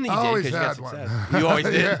would assume that you I did always because you got had one. success. You always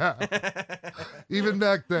did. Yeah. Even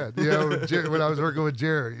back then, when I was working with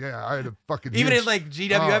Jerry, I had a fucking Even huge- in like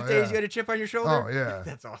GWF Oh, days, yeah. you had a chip on your shoulder. Oh yeah,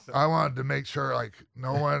 That's awesome. I wanted to make sure like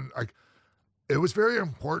no one like it was very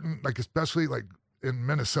important, like especially like in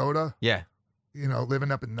Minnesota, Yeah.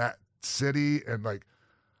 living up in that city, and like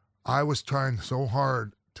I was trying so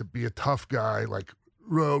hard to be a tough guy, like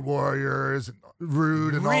Road Warriors and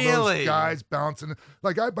Rude and all Really? those guys bouncing.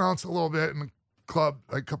 Like I bounced a little bit in the club,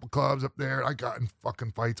 like a couple clubs up there. I got in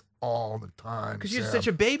fucking fights all the time. Because you had Sam. such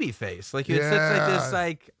a baby face, like you had such like this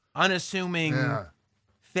like unassuming Yeah.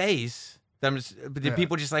 face. But did Yeah.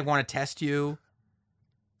 people just like want to test you?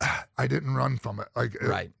 I didn't run from it. Like,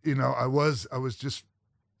 Right. I was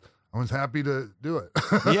happy to do it.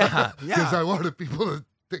 Yeah, yeah. Because I wanted people to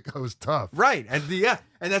think I was tough. Right. And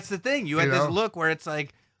and that's the thing. You had You this know? look where it's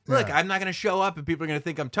like, look, Yeah. I'm not going to show up and people are going to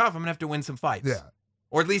think I'm tough. I'm going to have to win some fights. Yeah.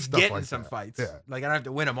 Or at least Stuff get in like some that. fights. Yeah. Like I don't have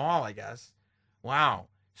to win them all, I guess. Wow.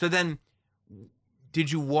 So then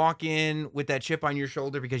did you walk in with that chip on your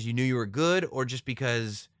shoulder because you knew you were good, or just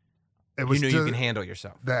because It you was knew you ju- can handle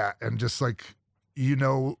yourself? that, and just like you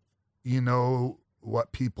know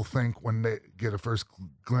what people think when they get a first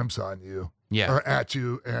glimpse on you Yeah. or at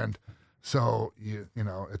you, and so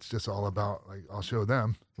it's just all about like I'll show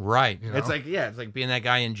them. Right. You It's know? like, it's like being that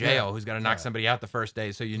guy in jail Yeah. who's got to knock Yeah. somebody out the first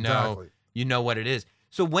day, so you Exactly. know what it is.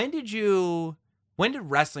 So when did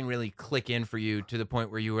wrestling really click in for you to the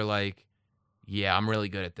point where you were like, yeah, I'm really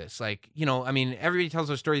good at this? Like, I mean, everybody tells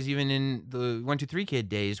those stories even in the 1, 2, 3 Kid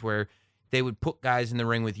days where they would put guys in the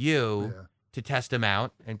ring with you Yeah. to test them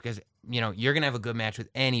out, and because you're gonna have a good match with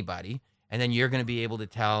anybody, and then you're gonna be able to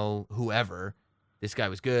tell whoever this guy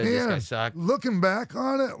was good, this guy Man, sucked. looking back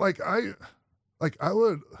on it, I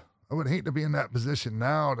would hate to be in that position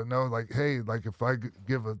now to know like, hey, like if I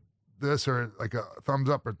give this or like a thumbs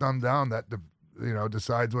up or thumb down, that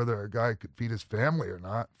decides whether a guy could feed his family or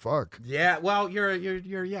not. Fuck. Yeah, well, you're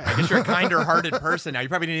yeah. I guess you're a kinder-hearted person now. You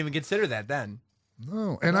probably didn't even consider that then.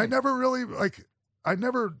 No, and I never really I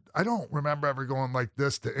don't remember ever going like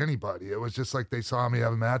this to anybody. It was just like they saw me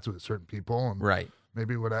have a match with certain people, and Right.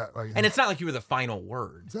 maybe what like. And it's not like you were the final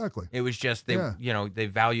word. exactly. It was just they, Yeah. they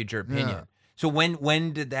valued your opinion. Yeah. So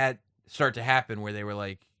when did that start to happen where they were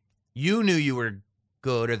like, you knew you were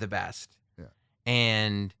good or the best? Yeah.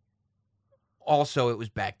 And also it was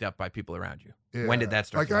backed up by people around you. When did that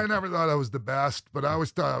start? Like to I happen? never thought I was the best, but I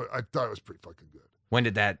always thought I thought it was pretty fucking good. When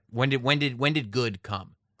did good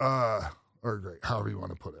come? Or great, however you want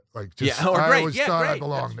to put it. Like, just, or I great. always Yeah, thought great. I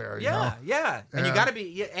belonged That's- there. You Yeah, know? yeah. And you Yeah. got to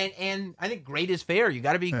be, and I think great is fair. You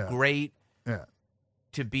got to be Yeah. great Yeah.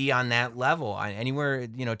 to be on that level. Anywhere,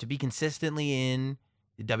 to be consistently in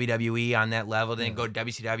the WWE on that level, then go to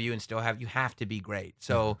WCW and still you have to be great.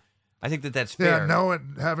 So I think that's fair. Yeah,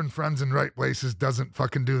 knowing having friends in right places doesn't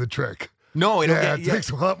fucking do the trick. No, it'll Yeah, get, it takes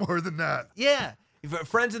a lot more than that. yeah. If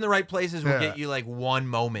friends in the right places will Yeah. get you like one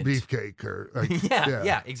moment. Beefcake or like,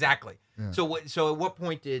 yeah, exactly. Yeah. So at what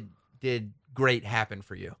point did great happen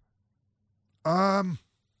for you?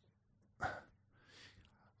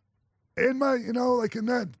 In my, like in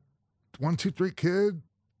that 1, 2, 3 Kid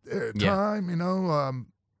Yeah. time,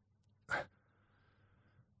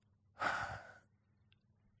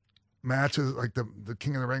 matches like the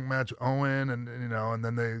King of the Ring match, Owen, and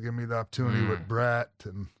then they give me the opportunity with Brett,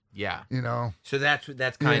 and Yeah. so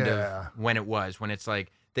that's kind Yeah. of when when it's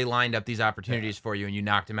like they lined up these opportunities for you and you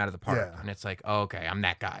knocked them out of the park. Yeah. And it's like, oh, okay, I'm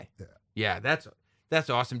that guy. Yeah. Yeah, that's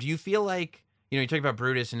awesome. Do you feel like, you talk about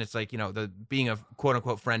Brutus and it's like, the being a quote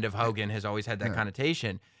unquote friend of Hogan has always had that Yeah.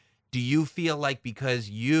 connotation. Do you feel like because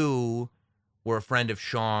you were a friend of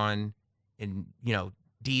Shawn and,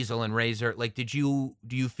 Diesel and Razor, like do you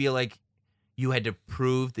feel like you had to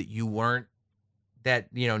prove that you weren't that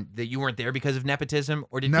that you weren't there because of nepotism,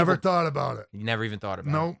 or did Never people, thought about it. you never even thought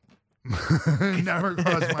about Nope. Never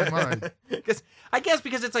crossed my mind. it? Because I guess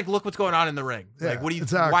it's like, look what's going on in the ring. Yeah, like, what do you?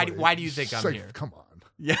 exactly. Why do you think It's I'm like, here? Come on.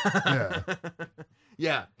 Yeah. Yeah.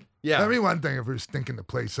 Yeah. Yeah. I mean, one thing if we were stinking the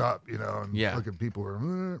place up, and Yeah. looking people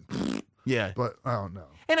were, yeah. but I don't know.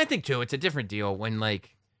 And I think too, it's a different deal when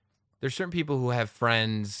like there's certain people who have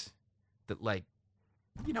friends that like,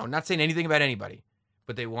 not saying anything about anybody,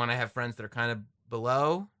 but they want to have friends that are kind of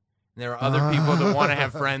below. And there are other people that want to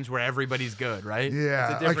have friends where everybody's good, right?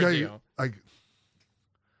 Yeah, It's a different deal. I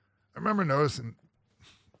remember noticing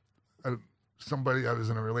somebody I was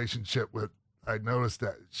in a relationship with. I noticed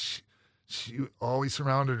that she always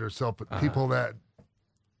surrounded herself with people that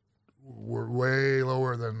were way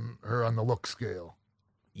lower than her on the look scale,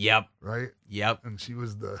 Yep. right? Yep. And she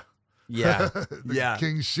was the Yeah. the Yeah.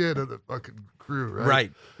 king shit of the fucking crew,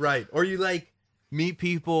 right? Right. Or you like meet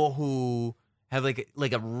people who have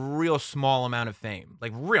like a real small amount of fame,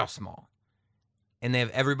 like real small. And they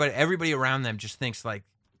have everybody around them just thinks like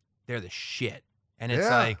they're the shit. And it's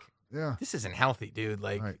Yeah. like, Yeah. this isn't healthy, dude.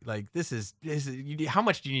 Like, Right. like this is how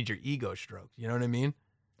much do you need your ego stroked? You know what I mean?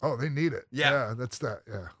 Oh, they need it. Yeah. That's that.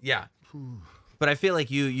 Yeah. Yeah. Whew. But I feel like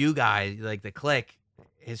you guys, like the Clique,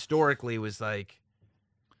 historically was like,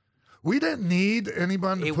 We didn't need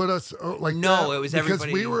anyone to It- put us like No, that it was because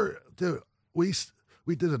everybody- we were, dude. We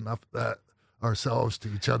did enough of that ourselves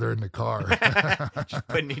to each other in the car, just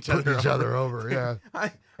putting each putting other each other over. Yeah,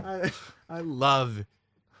 I love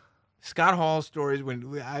Scott Hall's stories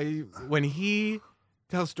when he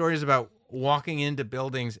tells stories about walking into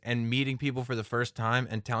buildings and meeting people for the first time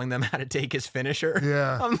and telling them how to take his finisher.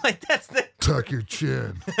 yeah. I'm like, that's the Tuck your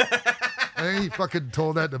chin. And he fucking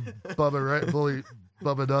told that to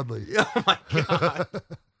Bubba Dudley. oh my god.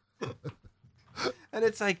 And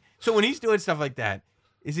it's like, so when he's doing stuff like that,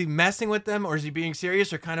 is he messing with them or is he being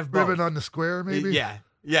serious or kind of both? Ribbon on the square, maybe.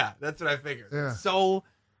 Yeah, that's what I figured. Yeah. So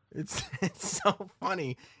it's so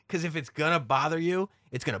funny because if it's gonna bother you,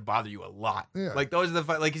 it's gonna bother you a lot. Yeah. Like those are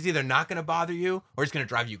the like it's either not gonna bother you or it's gonna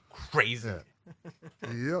drive you crazy.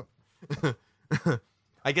 Yeah. Yep.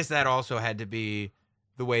 I guess that also had to be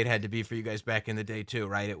the way it had to be for you guys back in the day too,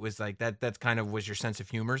 right? It was like that's kind of was your sense of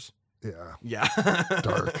humors. Yeah. Yeah.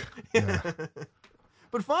 Dark. Yeah.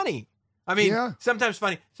 But funny. I mean, Yeah. sometimes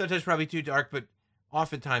funny, sometimes probably too dark, but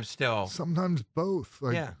oftentimes still. Sometimes both.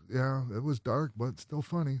 Like, Yeah. yeah, it was dark, but still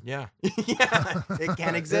funny. Yeah. Yeah. It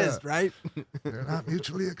can exist, right? They're not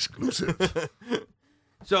mutually exclusive.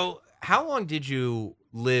 So, how long did you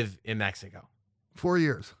live in Mexico? 4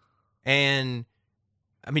 years. And,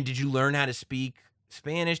 I mean, did you learn how to speak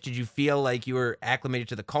Spanish? Did you feel like you were acclimated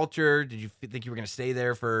to the culture? Did you think you were going to stay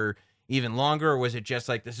there for even longer? Or was it just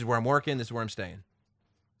like, this is where I'm working, this is where I'm staying?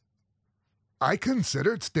 I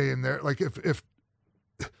considered staying there. Like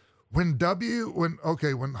when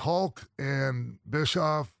Hulk and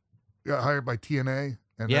Bischoff got hired by TNA,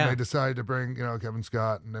 and Yeah. then they decided to bring, Kevin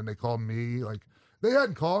Scott, and then they called me. Like, they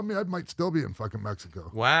hadn't called me, I might still be in fucking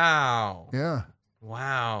Mexico. Wow. Yeah.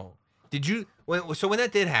 Wow. Did you, so when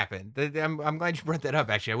that did happen, I'm glad you brought that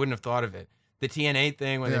up, actually. I wouldn't have thought of it. The TNA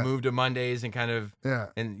thing, when they Yeah. moved to Mondays and kind of, Yeah.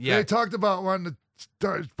 and yeah. They talked about wanting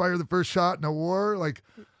to fire the first shot in a war. Like,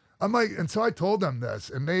 I'm like, and so I told them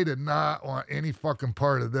this, and they did not want any fucking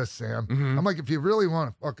part of this, Sam. Mhm. I'm like, if you really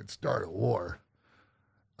want to fucking start a war,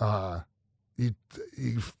 you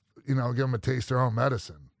give them a taste of their own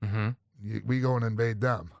medicine. Mhm. We go and invade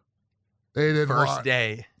them. They didn't First want,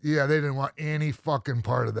 day. Yeah, they didn't want any fucking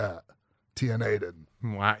part of that. TNA didn't.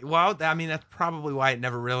 Wow. Well, I mean, that's probably why it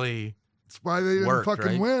never really That's why they didn't worked, fucking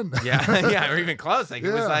right? win. Yeah, yeah, or even close. Like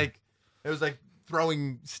it was Yeah. like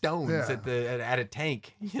throwing stones Yeah. at a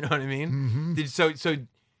tank. You know what I mean? hmm So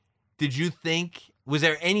did you think, was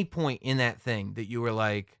there any point in that thing that you were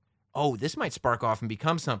like, oh, this might spark off and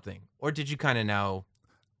become something? Or did you kind of know?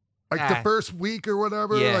 Like the first week or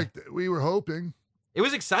whatever, Yeah. like we were hoping. It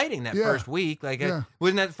was exciting that Yeah. first week. Like, Yeah.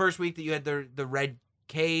 wasn't that the first week that you had the red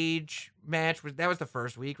cage match? That was the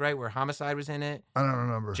first week, right? Where Homicide was in it. I don't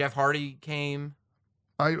remember. Jeff Hardy came.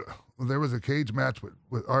 There was a cage match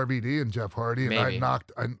with RVD and Jeff Hardy, and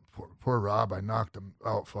Maybe. poor Rob, I knocked him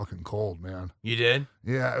out fucking cold, man. You did?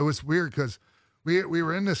 Yeah, it was weird because we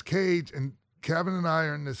were in this cage, and Kevin and I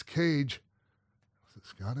are in this cage. Was it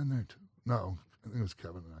Scott in there too? No, I think it was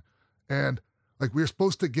Kevin and I. And like we were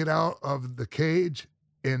supposed to get out of the cage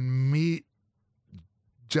and meet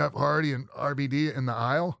Jeff Hardy and RVD in the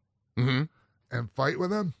aisle Mm-hmm. and fight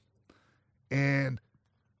with him, and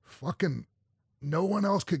fucking no one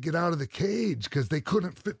else could get out of the cage because they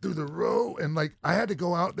couldn't fit through the row, and like I had to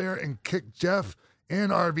go out there and kick Jeff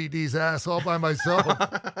and RVD's ass all by myself.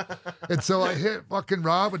 And so I hit fucking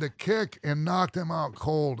Rob with a kick and knocked him out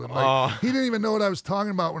cold. And like he didn't even know what I was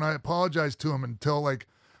talking about when I apologized to him until like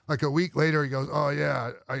a week later. He goes, "Oh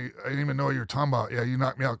yeah, I didn't even know what you were talking about. Yeah, you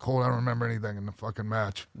knocked me out cold. I don't remember anything in the fucking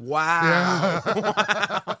match." Wow.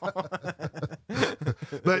 Yeah.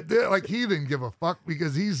 But like he didn't give a fuck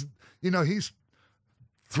because he's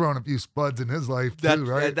thrown a few spuds in his life too,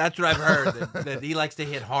 right? That's what I've heard. That he likes to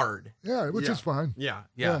hit hard. Yeah, which is fine. Yeah.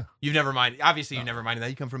 You've never minded. Obviously, you've never minded that.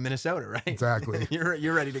 You come from Minnesota, right? Exactly.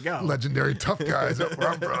 You're ready to go. Legendary tough guys up where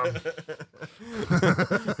I'm from.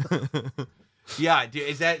 Yeah.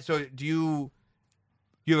 Is that so? Do you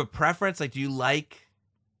have a preference? Like, do you like?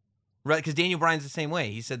 Right, because Daniel Bryan's the same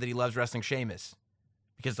way. He said that he loves wrestling Sheamus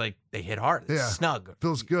because like they hit hard. It's snug.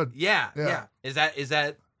 Feels good. Yeah. Is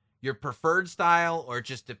that your preferred style, or it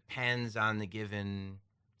just depends on the given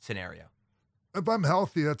scenario? If I'm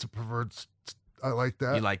healthy, that's a preferred. I like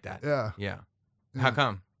that. You like that? Yeah. How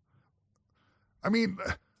come? I mean,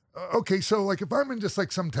 okay, so like if I'm in just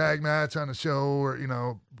like some tag match on a show,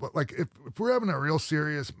 or but like if we're having a real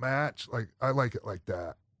serious match, like I like it like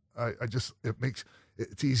that. I just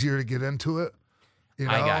it's easier to get into it.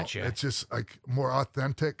 I gotcha. It's just like more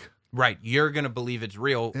authentic. Right. You're going to believe it's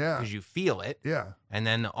real Yeah. because you feel it. Yeah. And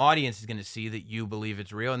then the audience is going to see that you believe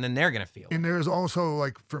it's real, and then they're going to feel it. And there's also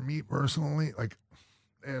like for me personally, like,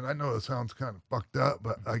 and I know it sounds kind of fucked up,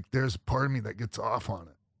 but like there's a part of me that gets off on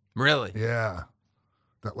it. Really? Yeah.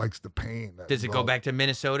 That likes the pain. Does it go back to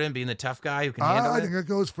Minnesota and being the tough guy who can handle it? I think it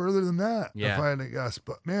goes further than that. Yeah. If I had to guess.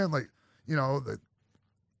 But man, like, you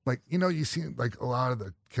see like a lot of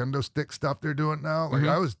the kendo stick stuff they're doing now. Like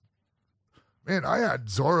I had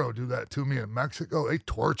Zorro do that to me in Mexico. They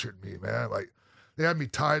tortured me, man. Like they had me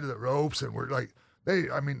tied to the ropes and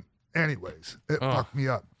anyways, it fucked me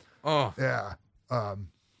up. Oh. Yeah. I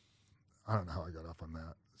don't know how I got off on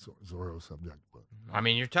that Zorro subject, but I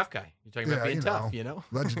mean, you're a tough guy. You're talking about being tough,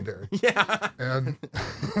 legendary. Yeah. And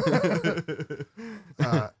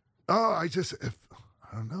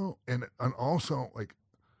I don't know. And also like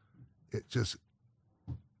it just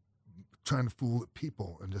trying to fool the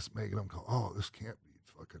people and just making them go, "Oh, this can't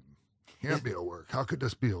be a work. How could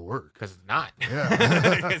this be a work?" Because it's not.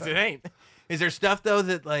 Yeah. Because it ain't. Is there stuff though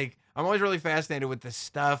that like I'm always really fascinated with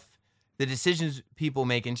the decisions people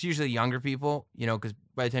make, and it's usually younger people, because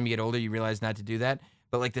by the time you get older, you realize not to do that.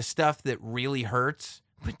 But like the stuff that really hurts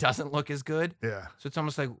but doesn't look as good. Yeah. So it's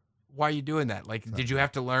almost like, why are you doing that? Like, did you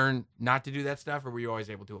have to learn not to do that stuff, or were you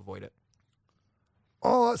always able to avoid it?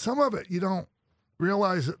 Oh, some of it you don't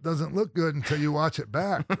realize it doesn't look good until you watch it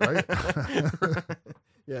back, right?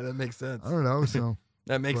 Yeah, that makes sense. I don't know. So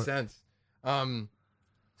that makes sense.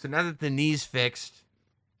 So now that the knee's fixed,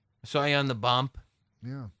 I saw you on the bump.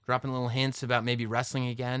 Yeah. Dropping little hints about maybe wrestling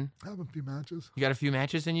again. I have a few matches. You got a few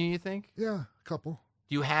matches in you think? Yeah, a couple.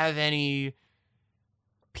 Do you have any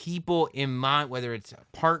people in mind, whether it's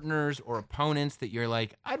partners or opponents, that you're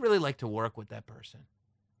like, I'd really like to work with that person?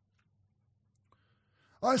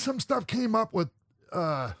 Some stuff came up with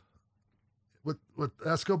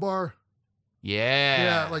Escobar. Yeah.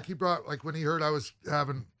 Yeah, like he brought, like when he heard I was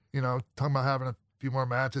having, talking about having a few more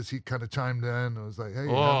matches, he kind of chimed in and was like, "Hey,"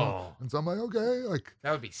 and so I'm like, "Okay," like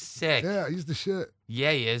that would be sick. Yeah, he's the shit.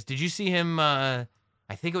 Yeah, he is. Did you see him? I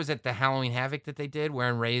think it was at the Halloween Havoc that they did,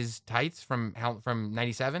 wearing Ray's tights from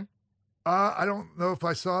 '97. I don't know if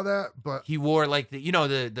I saw that, but he wore like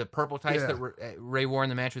the purple tights that Ray wore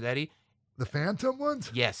in the match with Eddie. The Phantom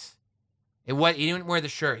ones? Yes. He didn't wear the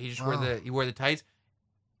shirt. He just wore the tights.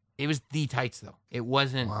 It was the tights though. It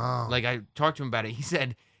wasn't like I talked to him about it. He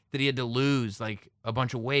said that he had to lose like a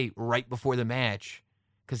bunch of weight right before the match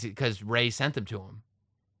because Ray sent them to him,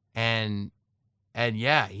 and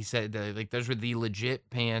yeah, he said like those were the legit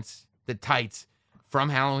pants, the tights from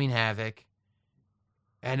Halloween Havoc,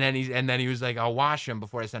 and then he was like, "I'll wash them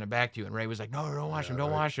before I send it back to you," and Ray was like, "No, don't wash them,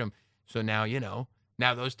 don't wash them." So now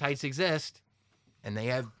now those tights exist, and they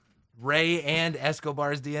have Ray and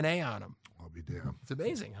Escobar's DNA on them. I'll be damned. It's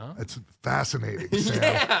amazing, huh? It's fascinating, Sam.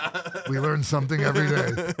 Yeah. We learn something every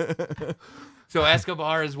day. So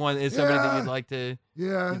Escobar is somebody that you'd like to.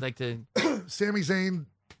 Yeah. You'd like to. Sami Zayn.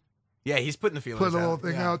 Yeah, he's putting the feelers put a little out.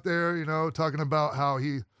 thing out there, talking about how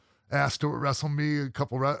he asked to wrestle me a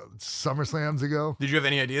couple SummerSlams ago. Did you have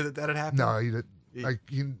any idea that had happened? No, he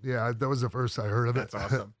didn't. That was the first I heard of it. That's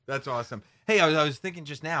awesome. That's awesome. Hey, I was thinking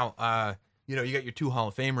just now. You got your 2 Hall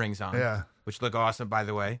of Fame rings on. Yeah. Which look awesome, by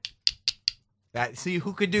the way. See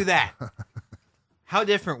who could do that. How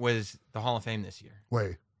different was the Hall of Fame this year?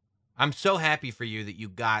 Wait. I'm so happy for you that you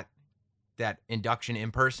got that induction in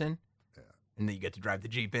person. Yeah. and then you get to drive the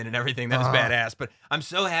Jeep in and everything. That was badass. But I'm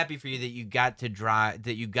so happy for you that you got to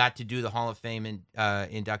do the Hall of Fame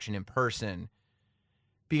induction in person.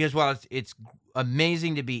 Because while it's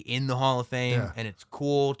amazing to be in the Hall of Fame and it's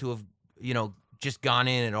cool to have, just gone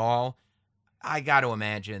in at all, I got to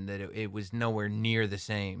imagine that it was nowhere near the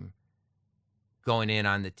same going in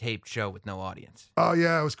on the taped show with no audience. Oh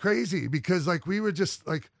yeah, it was crazy because like we were just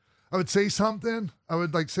like, I would say something, I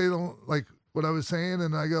would like say like what I was saying,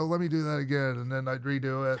 and I go, let me do that again, and then I'd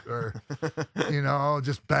redo it, or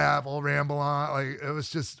just babble, ramble on. Like it was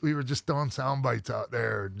just, we were just throwing sound bites out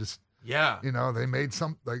there, and just they made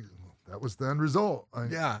some, like that was the end result.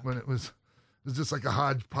 When it was just like a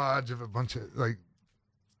hodgepodge of a bunch of like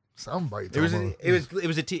sound bites. It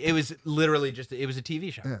was literally just a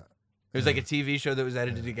TV show. Yeah. It was like a TV show that was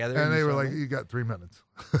edited together. And they were like, you got 3 minutes.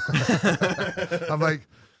 I'm like,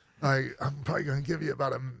 I'm probably going to give you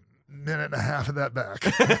about a minute and a half of that back.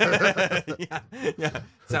 Yeah.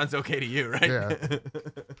 Sounds okay to you, right? Yeah.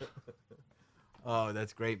 Oh,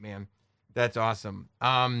 that's great, man. That's awesome.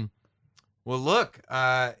 Well, look,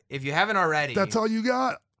 if you haven't already. That's all you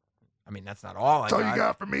got? I mean, that's not all I got. That's all you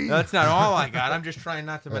got for me? That's not all I got. I'm just trying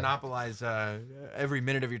not to monopolize every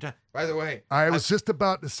minute of your time. By the way. I was just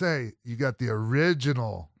about to say, you got the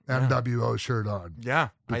original NWO shirt on. Yeah.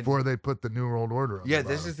 Before they put the New World Order on. Yeah,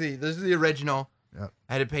 this is the original. Yeah.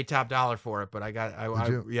 I had to pay top dollar for it, but I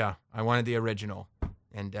wanted the original.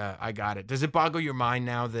 And I got it. Does it boggle your mind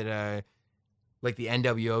now that like the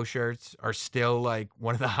NWO shirts are still like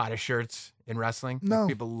one of the hottest shirts in wrestling? No. Like,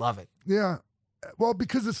 people love it. Yeah. Well,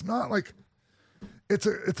 because it's not like it's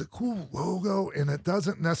a cool logo, and it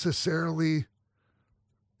doesn't necessarily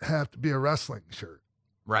have to be a wrestling shirt.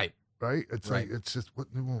 Right. Right? It's like it's just what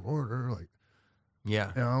New World Order, like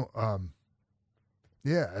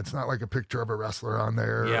it's not like a picture of a wrestler on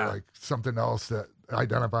there or like something else that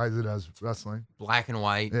identifies it as wrestling. Black and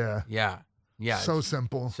white. Yeah. Yeah. Yeah. So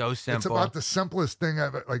simple. So simple. It's about the simplest thing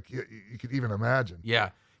you could even imagine. Yeah.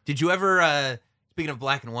 Did you ever speaking of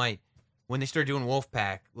black and white, when they started doing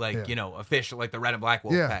Wolfpack, official, like the red and black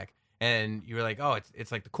Wolfpack, and you were like, oh, it's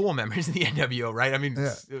like the cool members of the NWO, right? I mean,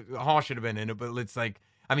 Hall should have been in it, but it's like,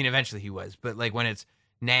 I mean, eventually he was, but like when it's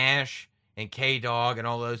Nash and K-Dog and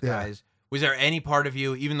all those guys, was there any part of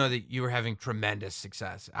you, even though that you were having tremendous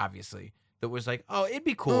success, obviously, that was like, oh, it'd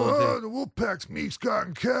be cool. The Wolfpack's me, Scott,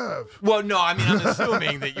 and Kev. Well, no, I mean, I'm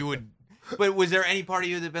assuming that you would, but was there any part of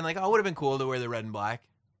you that been like, oh, it would have been cool to wear the red and black,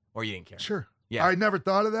 or you didn't care? Sure. Yeah. I never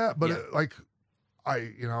thought of that, but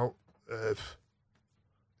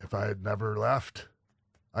if I had never left,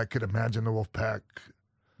 I could imagine the Wolfpack.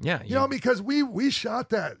 Yeah. Because we shot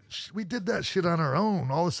that. We did that shit on our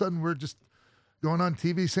own. All of a sudden, we're just going on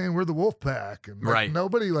TV saying we're the Wolfpack. And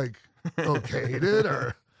nobody okayed it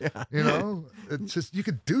or, it's just, you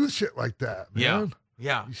could do shit like that, man.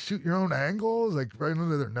 Yeah. You shoot your own angles, like right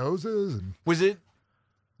under their noses. And was it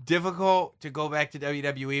difficult to go back to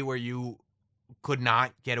WWE where you could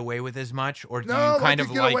not get away with as much, or do you kind of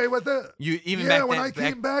get away with it? You even when I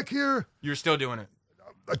came back here, you're still doing it.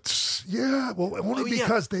 Only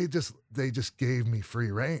because they just gave me free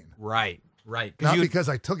reign. Right. Not because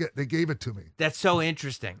I took it; they gave it to me. That's so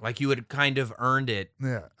interesting. Like you had kind of earned it.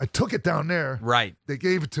 Yeah, I took it down there. Right. They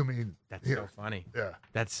gave it to me. That's so funny. Yeah.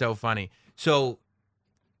 That's so funny. So,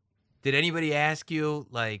 did anybody ask you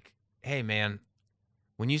like, "Hey, man,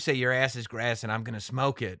 when you say your ass is grass and I'm gonna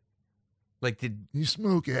smoke it"? Like, did you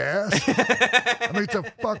smoke ass? I mean, it's a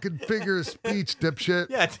fucking figure of speech, dipshit.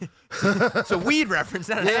 Yeah, it's a weed reference,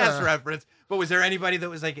 not an ass reference. But was there anybody that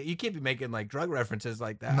was like, you can't be making like drug references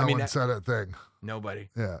like that? No one said a thing. Nobody.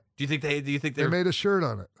 Yeah. Do you think they made a shirt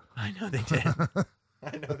on it? I know they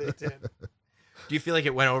did. Do you feel like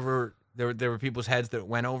it went over? There were people's heads that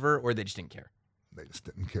went over, or they just didn't care? They just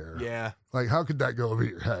didn't care. Yeah. Like, how could that go over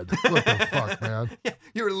your head? What the fuck, man? Yeah,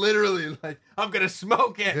 you were literally like, I'm going to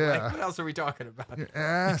smoke it. Yeah. Like, what else are we talking about? Your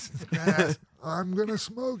ass is grass. I'm going to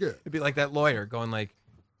smoke it. It'd be like that lawyer going like,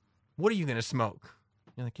 what are you going to smoke?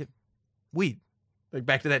 You're like, weed. Like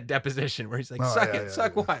back to that deposition where he's like,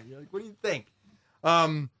 suck what? You're like, what do you think?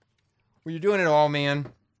 Well, you're doing it all,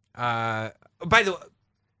 man. By the way,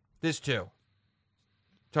 this too.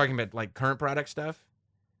 Talking about like current product stuff.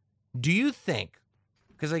 Do you think,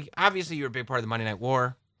 because like obviously you're a big part of the Monday Night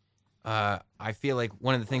War. I feel like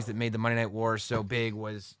one of the things that made the Monday Night War so big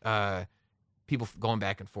was people going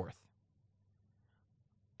back and forth.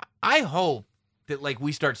 I hope that like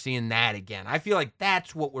we start seeing that again. I feel like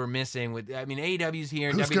that's what we're missing with. I mean, AEW's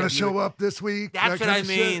here. Who's going to show up this week? That's what I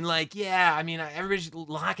mean. Like, yeah, I mean, everybody's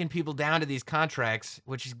locking people down to these contracts,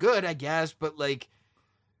 which is good, I guess. But like,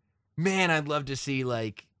 man, I'd love to see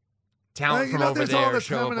like talent you from know, over there's there all this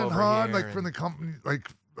show hemming up and over hawing, here. like from the company,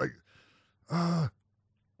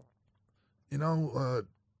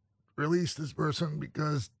 release this person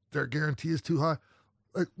because their guarantee is too high.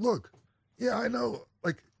 Like, look, yeah, I know.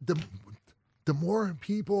 Like the more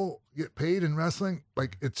people get paid in wrestling,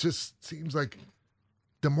 like it just seems like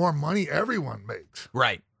the more money everyone makes.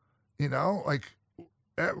 Right. You know, like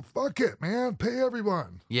fuck it, man, pay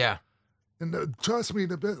everyone. Yeah. And trust me,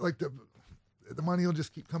 the money will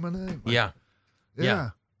just keep coming in. Like, Yeah. yeah,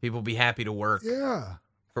 People be happy to work yeah.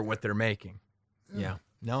 for what they're making. Yeah.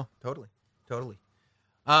 No, totally.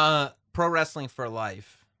 Pro Wrestling for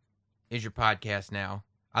Life is your podcast now.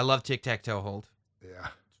 I love Tic Tac Toe Hold. Yeah.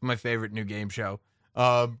 It's my favorite new game show.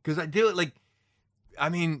 Because I do it like, I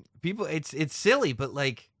mean, people, it's silly, but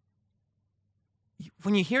like,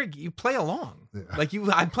 when you hear it, you play along. Yeah. Like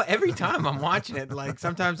I play every time I'm watching it. Like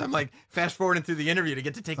sometimes I'm like fast forwarding through the interview to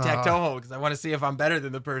get to Tic Tac Toe Hold because I want to see if I'm better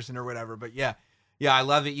than the person or whatever. But yeah, I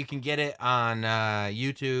love it. You can get it on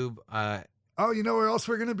YouTube. Oh, you know where else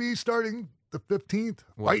we're going to be starting the 15th?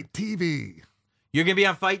 What? Fight TV. You're gonna be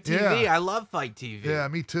on Fight TV. Yeah. I love Fight TV. Yeah,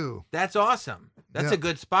 me too. That's awesome. That's Yeah. a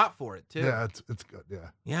good spot for it too. Yeah, it's good. Yeah.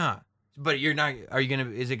 Yeah. But you're not. Are you gonna?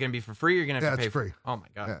 Is it gonna be for free? Or you're gonna have Yeah, to pay it's for free. Oh my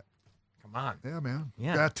god. Yeah. Come on. Yeah, man.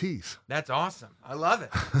 Yeah. Got tease. That's awesome. I love it.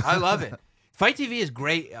 I love it. Fight TV is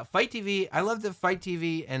great. Fight TV. I love the Fight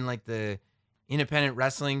TV and like the independent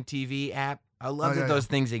wrestling TV app. I love that those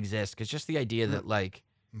things exist because just the idea that like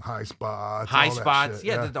High spots. high all that spots,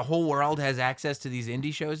 shit, that the whole world has access to these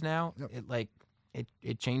indie shows now. Yep.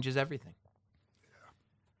 It changes everything.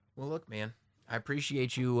 Well, look, man, I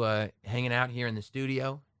appreciate you hanging out here in the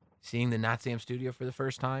studio, seeing the Not Sam studio for the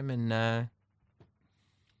first time, and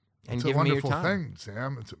It's a giving me your wonderful time. thing,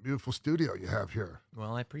 Sam. It's a beautiful studio you have here.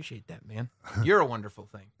 Well, I appreciate that, man. You're a wonderful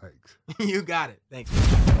thing. Thanks. You got it. Thanks.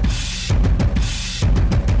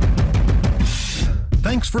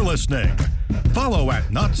 Thanks for listening. Follow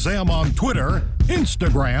at Not Sam on Twitter,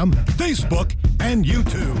 Instagram, Facebook, and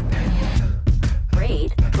YouTube.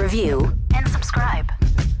 Rate, review, and subscribe.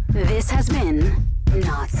 This has been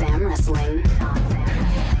Not Sam Wrestling.